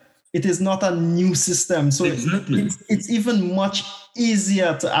Caribbean, it is not a new system. So it's even much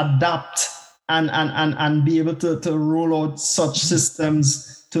easier to adapt and be able to roll out such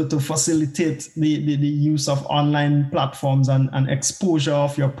systems to facilitate the use of online platforms and exposure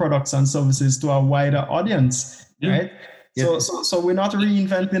of your products and services to a wider audience, right? So we're not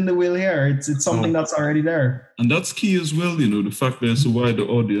reinventing the wheel here. It's something that's already there. And that's key as well, the fact that it's a wider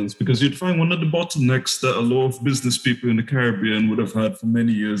audience, because you'd find one of the bottlenecks that a lot of business people in the Caribbean would have had for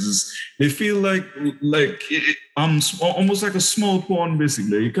many years is they feel like almost like a small pond,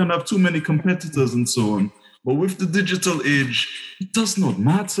 basically. You can't have too many competitors and so on. But with the digital age, it does not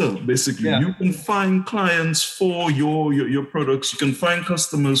matter, basically. You can find clients for your products. You can find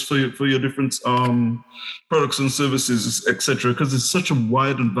customers for your different products and services, etc., because it's such a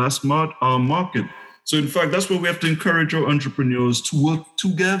wide and vast market. So, in fact, that's where we have to encourage our entrepreneurs to work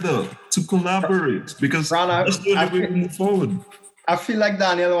together, to collaborate, because that's the only way we move forward. I feel like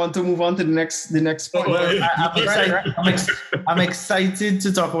Daniel want to move on to the next point. I'm excited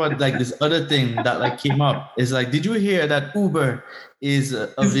to talk about like this other thing that like came up. Is like, did you hear that Uber is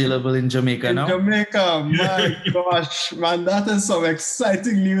available in Jamaica now? Jamaica, my gosh, man, that is some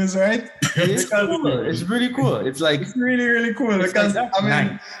exciting news, right? It's cool. It's really cool. It's really, really cool because like, I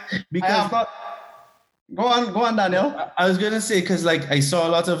mean, because go on, Daniel. I was gonna say because like I saw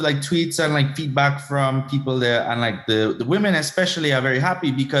a lot of like tweets and like feedback from people there, and like the women especially are very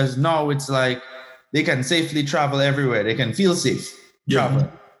happy because now it's like they can safely travel everywhere. They can feel safe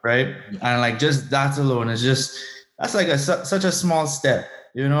traveling, right? And like just that alone is just that's like such a small step,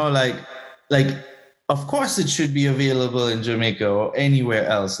 you know, like of course it should be available in Jamaica or anywhere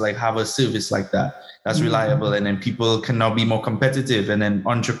else, like have a service like that that's reliable, and then people can now be more competitive, and then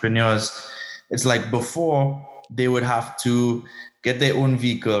entrepreneurs, it's like before they would have to get their own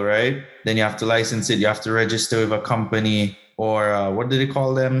vehicle, right? Then you have to license it, you have to register with a company, or what do they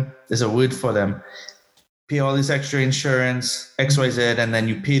call them? There's a word for them. Pay all this extra insurance, XYZ, and then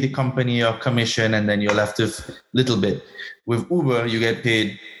you pay the company your commission, and then you're left with a little bit. With Uber, you get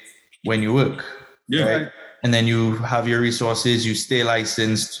paid when you work, right? And then you have your resources, you stay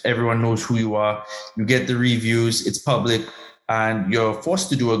licensed, everyone knows who you are, you get the reviews, it's public, and you're forced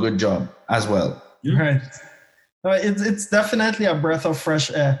to do a good job as well. Right. It's definitely a breath of fresh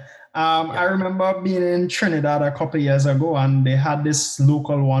air. I remember being in Trinidad a couple of years ago, and they had this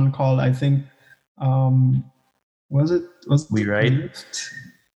local one called, I think, was We Ride?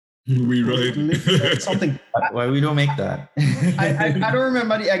 We Ride. Something. Why we don't make that? I don't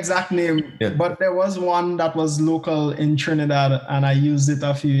remember the exact name, but there was one that was local in Trinidad, and I used it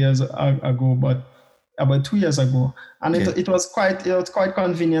a few years ago, but about 2 years ago, and it was quite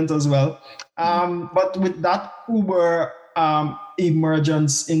convenient as well. But with that Uber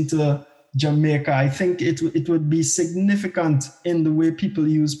emergence into Jamaica, I think it would be significant in the way people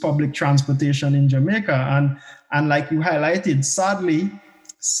use public transportation in Jamaica, and like you highlighted, sadly,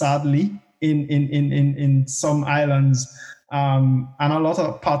 in some islands and a lot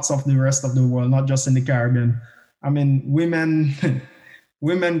of parts of the rest of the world, not just in the Caribbean. I mean, women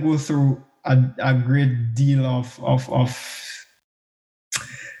go through a great deal of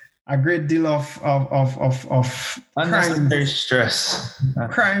unnecessary stress,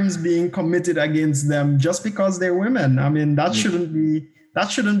 crimes being committed against them just because they're women. I mean, that shouldn't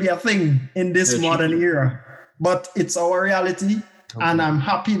be a thing in this modern era, but it's our reality. Okay. And I'm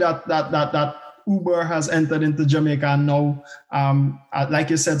happy that Uber has entered into Jamaica, and now,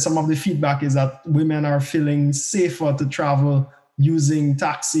 like you said, some of the feedback is that women are feeling safer to travel using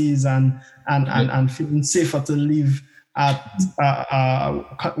taxis and feeling safer to leave at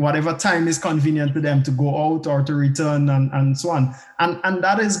whatever time is convenient to them to go out or to return and so on. And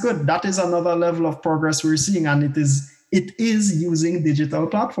that is good. That is another level of progress we're seeing, and it is using digital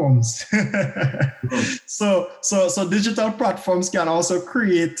platforms. So digital platforms can also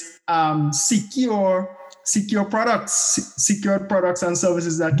create secured products and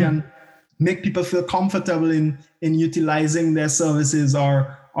services that can make people feel comfortable in utilizing their services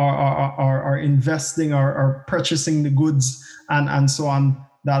or investing or purchasing the goods and so on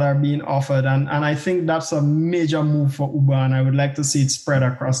that are being offered. And I think that's a major move for Uber, and I would like to see it spread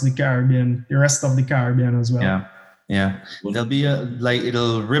across the Caribbean, the rest of the Caribbean as well. Yeah. There'll be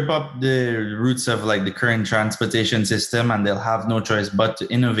it'll rip up the roots of like the current transportation system, and they'll have no choice but to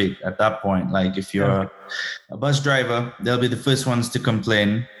innovate at that point. Like if you're a bus driver, they'll be the first ones to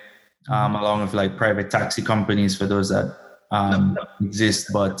complain, along with like private taxi companies for those that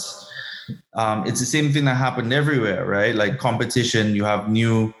exist. But it's the same thing that happened everywhere, right? Like competition, you have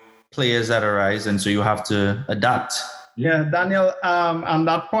new players that arise, and so you have to adapt. Yeah, Daniel, on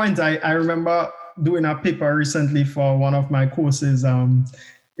that point, I remember doing a paper recently for one of my courses.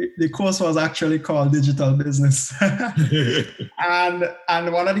 The course was actually called Digital Business. and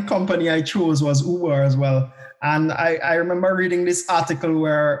one of the company I chose was Uber as well. And I remember reading this article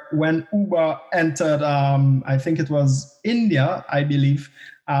where when Uber entered, I think it was India, I believe.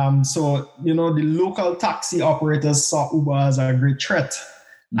 So, the local taxi operators saw Uber as a great threat.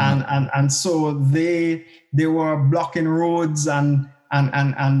 Mm-hmm. And so they were blocking roads and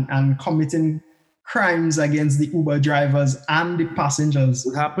committing crimes against the Uber drivers and the passengers.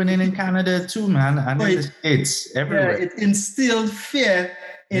 It's happening in Canada too, man, and in the States, everywhere. Yeah, it instilled fear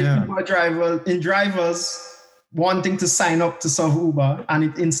in drivers wanting to sign up to serve Uber, and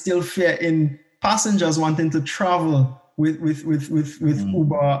it instilled fear in passengers wanting to travel with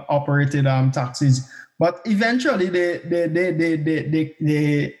Uber operated taxis. But eventually they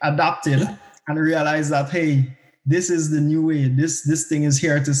adapted and realized that, hey, this is the new way. This thing is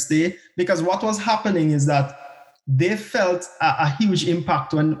here to stay. Because what was happening is that they felt a huge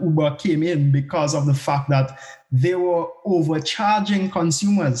impact when Uber came in because of the fact that they were overcharging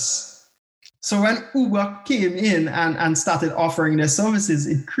consumers. So when Uber came in and started offering their services,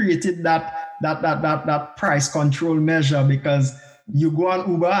 it created that price control measure, because you go on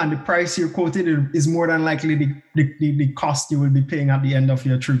Uber and the price you're quoted is more than likely the cost you will be paying at the end of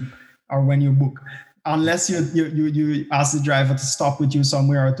your trip or when you book. Unless you ask the driver to stop with you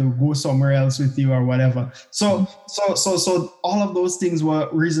somewhere or to go somewhere else with you or whatever. So all of those things were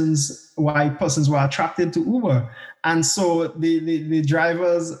reasons why persons were attracted to Uber. And so the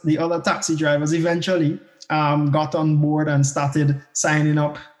drivers, the other taxi drivers eventually got on board and started signing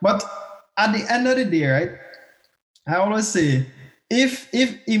up. But at the end of the day, right, I always say, if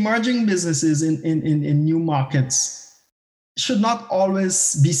emerging businesses in new markets should not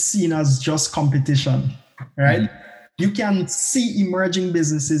always be seen as just competition, right? Mm-hmm. You can see emerging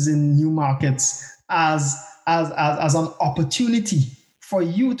businesses in new markets as an opportunity for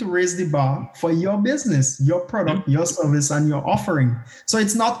you to raise the bar for your business, your product, your service, and your offering. So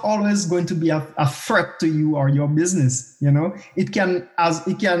it's not always going to be a threat to you or your business. You know, it can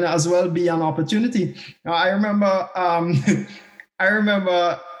as well be an opportunity. I remember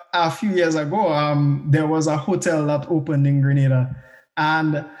a few years ago, there was a hotel that opened in Grenada,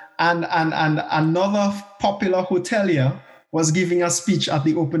 and another popular hotelier was giving a speech at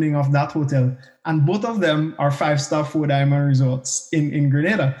the opening of that hotel. And both of them are 5-star 4-diamond resorts in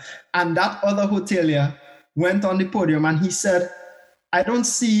Grenada. And that other hotelier went on the podium and he said, I don't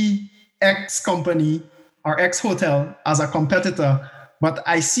see X company or X hotel as a competitor, but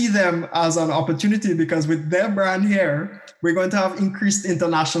I see them as an opportunity, because with their brand here, we're going to have increased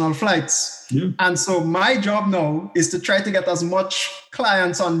international flights. Yeah. And so my job now is to try to get as much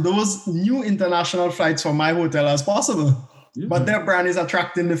clients on those new international flights for my hotel as possible. Yeah. But their brand is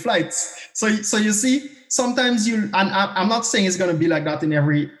attracting the flights. So you see, sometimes and I'm not saying it's going to be like that in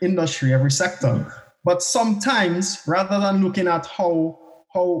every industry, every sector, but sometimes rather than looking at how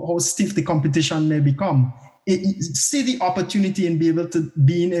stiff the competition may become, see the opportunity in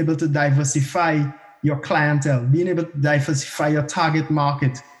being able to diversify your clientele, being able to diversify your target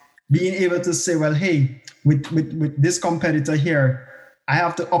market, being able to say, well, hey, with this competitor here, I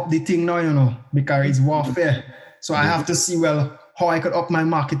have to up the thing now, because it's warfare. So I have to see, well, how I could up my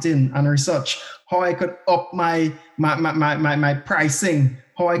marketing and research, how I could up my pricing,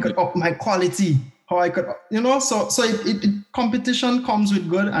 how I could up my quality, how I could, so competition comes with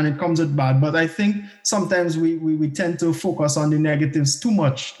good and it comes with bad. But I think sometimes we tend to focus on the negatives too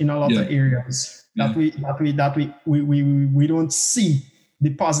much in a lot of areas. That we don't see the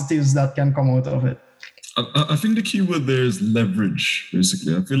positives that can come out of it. I think the key word there is leverage,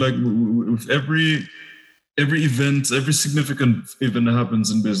 basically. I feel like with every event, every significant event that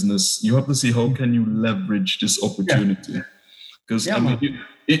happens in business, you have to see how can you leverage this opportunity. Because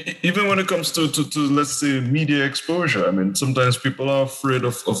even when it comes to let's say media exposure, I mean, sometimes people are afraid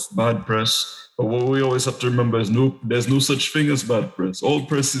of bad press. But what we always have to remember is there's no such thing as bad press. All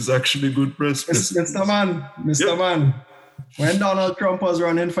press is actually good press. Mr. Man, when Donald Trump was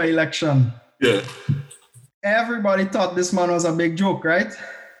running for election, everybody thought this man was a big joke, right?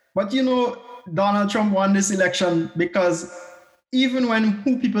 But Donald Trump won this election because even when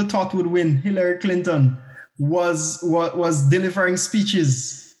who people thought would win, Hillary Clinton, was delivering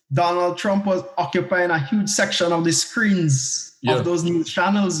speeches, Donald Trump was occupying a huge section of the screens of those news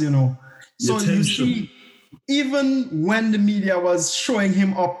channels, So you see, even when the media was showing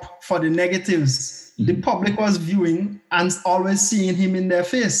him up for the negatives, the public was viewing and always seeing him in their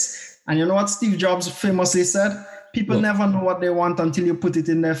face. And you know what Steve Jobs famously said? People never know what they want until you put it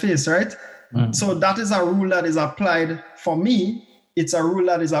in their face, right? Mm. So that is a rule that is applied for me. It's a rule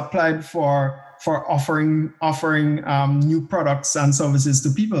that is applied for offering new products and services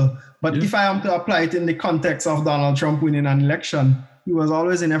to people. But if I am to apply it in the context of Donald Trump winning an election, he was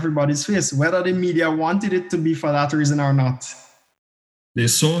always in everybody's face, whether the media wanted it to be for that reason or not. They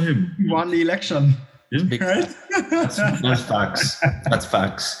saw him. He won the election. Yeah. Right? That's facts. That's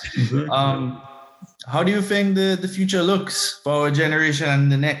facts. Exactly. How do you think the future looks for our generation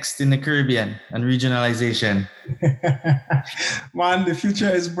and the next in the Caribbean and regionalization? Man, the future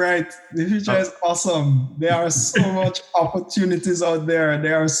is bright. The future is awesome. There are so much opportunities out there.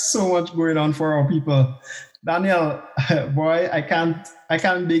 There are so much going on for our people. Daniel, boy, I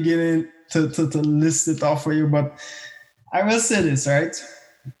can't begin to list it off for you, but I will say this, right?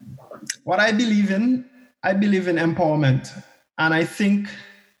 What I believe in empowerment. And I think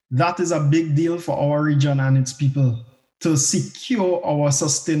that is a big deal for our region and its people to secure our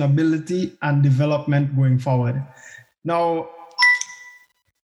sustainability and development going forward. Now,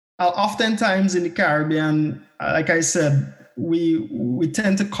 oftentimes in the Caribbean, like I said, we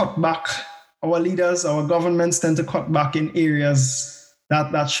tend to cut back. Our leaders, our governments tend to cut back in areas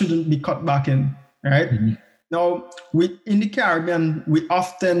that shouldn't be cut back in, right? Mm-hmm. Now, in the Caribbean, we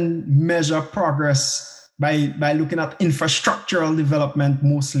often measure progress by looking at infrastructural development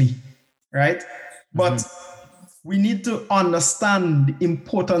mostly, right? But we need to understand the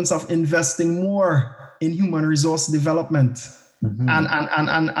importance of investing more in human resource development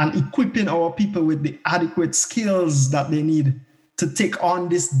and equipping our people with the adequate skills that they need to take on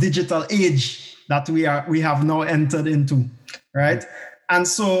this digital age that we have now entered into, right? And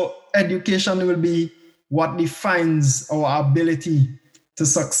so education will be what defines our ability to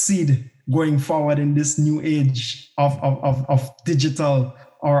succeed going forward in this new age of digital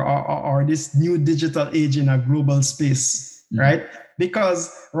or this new digital age in a global space, right?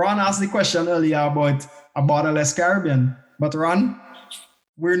 Because Ron asked the question earlier about a borderless Caribbean, but Ron,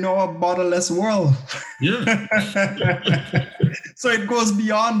 we're now a borderless world. Yeah. So it goes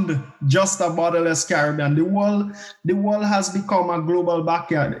beyond just a borderless Caribbean. The world has become a global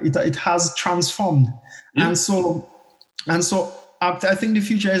backyard. It has transformed. Yeah. And so I think the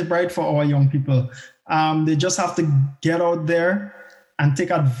future is bright for our young people. They just have to get out there and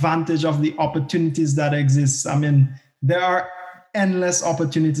take advantage of the opportunities that exist. I mean, there are endless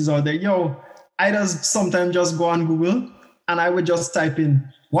opportunities out there. I just sometimes just go on Google and I would just type in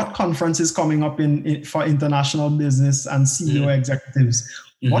what conference is coming up for international business and CEO executives.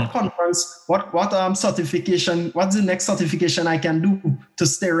 Mm-hmm. What conference, what certification, what's the next certification I can do to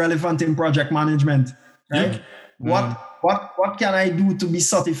stay relevant in project management, right? Yeah. What can I do to be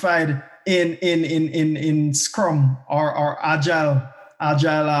certified in Scrum or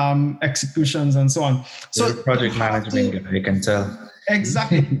Agile executions and so on. So project management, you can tell.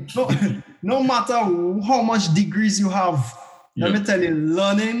 Exactly. No matter how much degrees you have, let me tell you,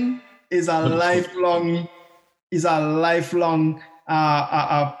 learning is a lifelong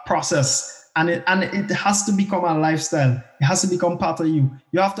process, and it has to become a lifestyle. It has to become part of you.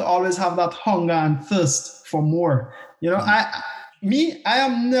 You have to always have that hunger and thirst for more. I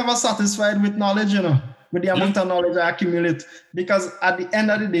am never satisfied with knowledge. With the amount of knowledge I accumulate, because at the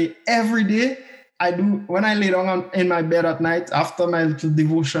end of the day, every day I do, when I lay down in my bed at night after my little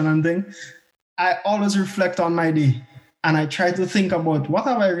devotion and thing, I always reflect on my day and I try to think about what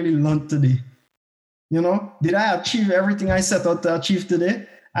have I really learned today? Did I achieve everything I set out to achieve today?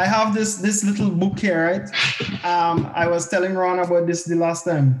 I have this little book here, right? I was telling Ron about this the last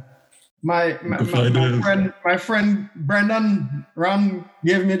time. My friend Brendan Ron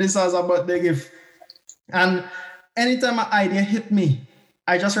gave me this as a birthday gift. And anytime an idea hit me,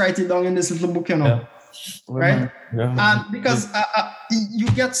 I just write it down in this little book, right? Yeah. And because you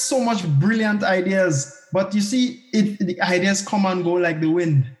get so much brilliant ideas, but you see, the ideas come and go like the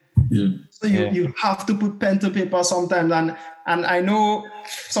wind. Yeah. So you have to put pen to paper sometimes. And I know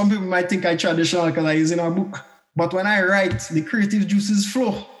some people might think I'm traditional because I use in a book, but when I write, the creative juices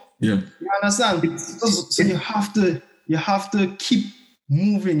flow. Yeah. You understand? So you have to keep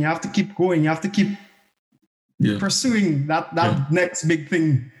moving. You have to keep going. You have to keep pursuing that next big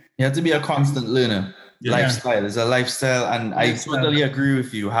thing. You have to be a constant learner. Yeah. Lifestyle is a lifestyle, and I totally agree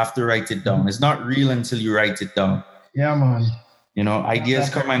with you. You have to write it down. It's not real until you write it down. Yeah, man.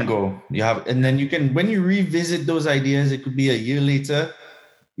 Ideas come and go. And then you can, when you revisit those ideas, it could be a year later,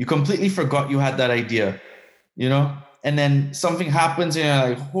 you completely forgot you had that idea, and then something happens and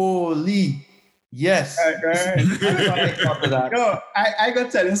you're like, holy, yes. Right. I got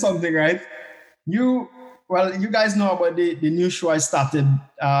to tell you something, right? You guys know about the new show I started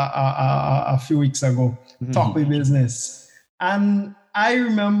a few weeks ago, Talk With Business. And I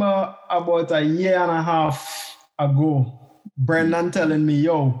remember about a year and a half ago, Brendan telling me,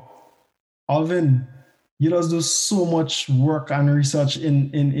 Alvin, you just do so much work and research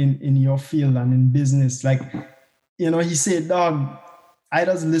in your field and in business. Like, he said, dog, I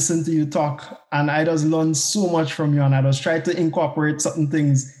just listen to you talk and I just learn so much from you, and I just try to incorporate certain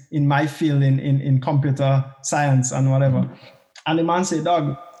things in my field in computer science and whatever. And the man said,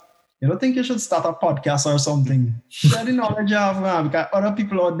 dog, you don't think you should start a podcast or something? Share the knowledge you have, man, because other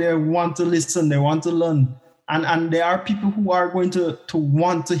people out there want to listen, they want to learn. And there are people who are going to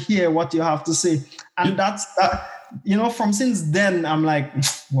want to hear what you have to say. And that's that, from since then, I'm like,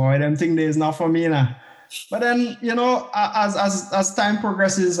 boy, them thing there is not for me now. But then, as time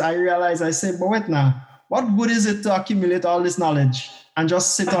progresses, I realize, I say, but wait now, what good is it to accumulate all this knowledge and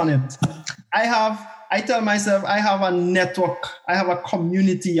just sit on it? I tell myself, I have a network, I have a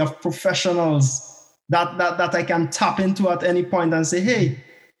community of professionals that I can tap into at any point and say, hey,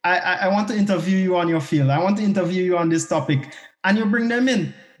 I want to interview you on your field. I want to interview you on this topic. And you bring them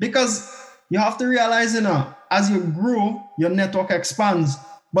in, because you have to realize, as you grow, your network expands,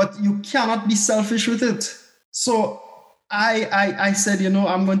 but you cannot be selfish with it. So I said,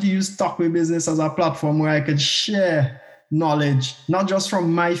 I'm going to use Talk with Business as a platform where I could share knowledge, not just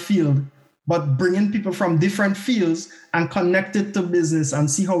from my field, but bringing people from different fields and connect it to business and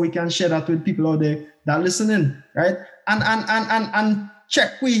see how we can share that with people out there that are listening, right? And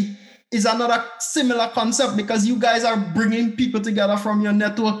CheckWe is another similar concept because you guys are bringing people together from your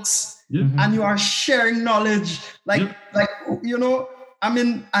networks and you are sharing knowledge. And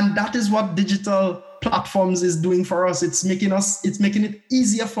that is what digital platforms is doing for us. It's making it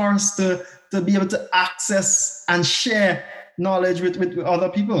easier for us to be able to access and share knowledge with other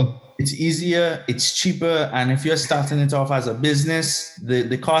people. It's easier, it's cheaper, and if you're starting it off as a business,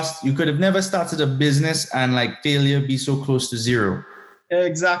 the cost, you could have never started a business and failure be so close to zero.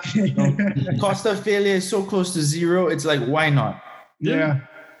 Exactly. The cost of failure is so close to zero. It's why not? Yeah.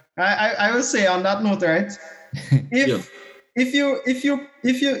 I will say on that note, right? If you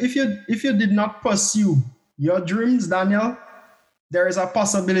did not pursue your dreams, Daniel, there is a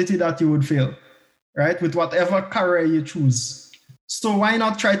possibility that you would fail, right? With whatever career you choose. So why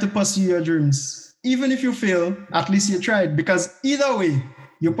not try to pursue your dreams? Even if you fail, at least you tried. Because either way,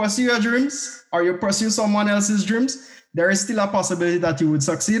 you pursue your dreams or you pursue someone else's dreams, there is still a possibility that you would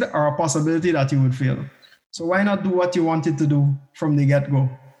succeed or a possibility that you would fail. So why not do what you wanted to do from the get-go?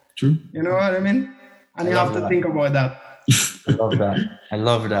 True. You know what I mean? And you have to think about that. I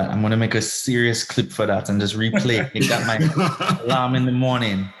love that. I'm going to make a serious clip for that and just replay. Make that my alarm in the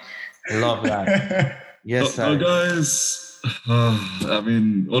morning. I love that. Yes, guys.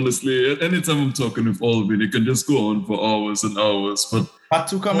 Honestly, anytime I'm talking with Alvin, you can just go on for hours and hours. But Part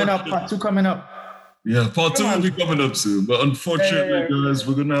two coming up. Yeah, part 2 will be coming up soon. But unfortunately, guys,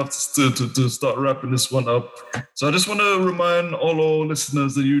 we're going to have to start wrapping this one up. So I just want to remind all our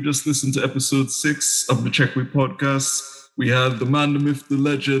listeners that you just listened to episode 6 of the CheckWe podcast. We had the man, the myth, the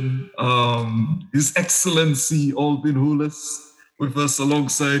legend, His Excellency Alvin Hulis with us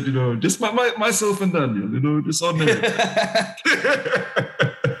alongside, just myself and Daniel, just on there.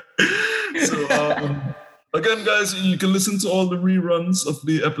 So, again, guys, you can listen to all the reruns of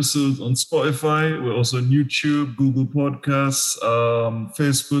the episodes on Spotify. We're also on YouTube, Google Podcasts,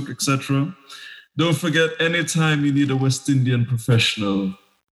 Facebook, etc. Don't forget, anytime you need a West Indian professional,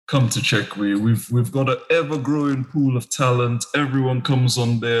 come to CheckWe. We've got an ever-growing pool of talent. Everyone comes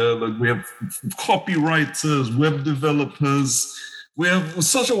on there. We have copywriters, web developers. We have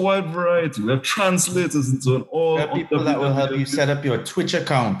such a wide variety. We have translators into an all. There are people that will help you set up your Twitch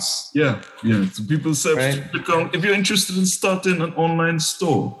accounts. Yeah. So people set up Twitch account. If you're interested in starting an online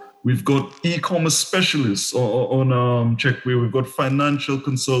store, we've got e-commerce specialists on CheckWe. We've got financial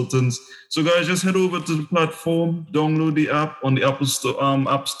consultants. So guys, just head over to the platform, download the app on the App Store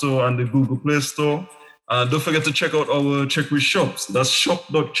and the Google Play Store. Don't forget to check out our CheckWe shops. That's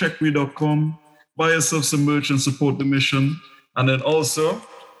shop.checkwe.com. Buy yourself some merch and support the mission. And then also,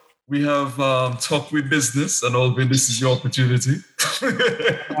 we have Talk with Business, and Alvin, this is your opportunity.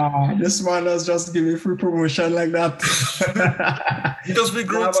 This one has just given free promotion like that. Because we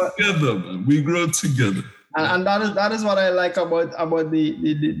grow together, man. We grow together. And that is what I like about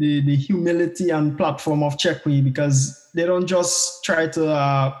the humility and platform of CheckWe, because they don't just try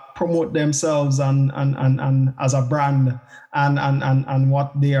to promote themselves and as a brand and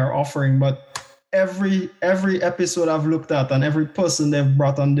what they are offering, but every episode I've looked at and every person they've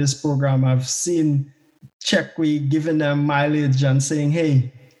brought on this program, I've seen CheckWe giving them mileage and saying,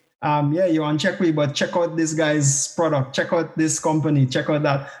 hey, you're on CheckWe, but check out this guy's product, check out this company, check out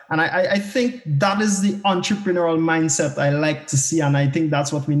that. And I think that is the entrepreneurial mindset I like to see. And I think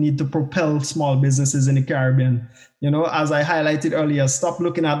that's what we need to propel small businesses in the Caribbean. As I highlighted earlier, stop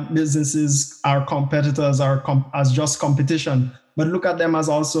looking at businesses, our competitors, as just competition, but look at them as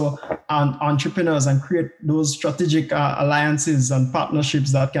also entrepreneurs and create those strategic alliances and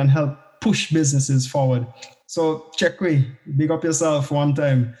partnerships that can help push businesses forward. So CheckWe, big up yourself one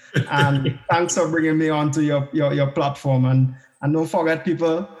time. And thanks for bringing me onto your platform. And don't forget,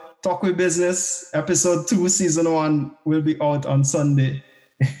 people, Talk with Business, episode 2, season 1 will be out on Sunday.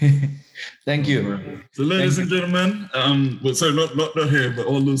 Thank you. So, ladies and gentlemen, sorry, not here, but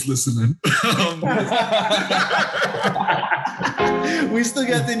all those listening. We're still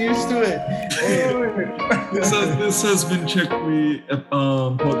getting used to it. This has been CheckWe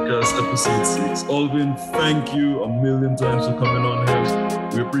podcast episode 6. Alvin, thank you a million times for coming on here.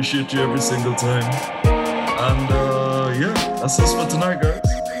 We appreciate you every single time. And that's us for tonight, guys.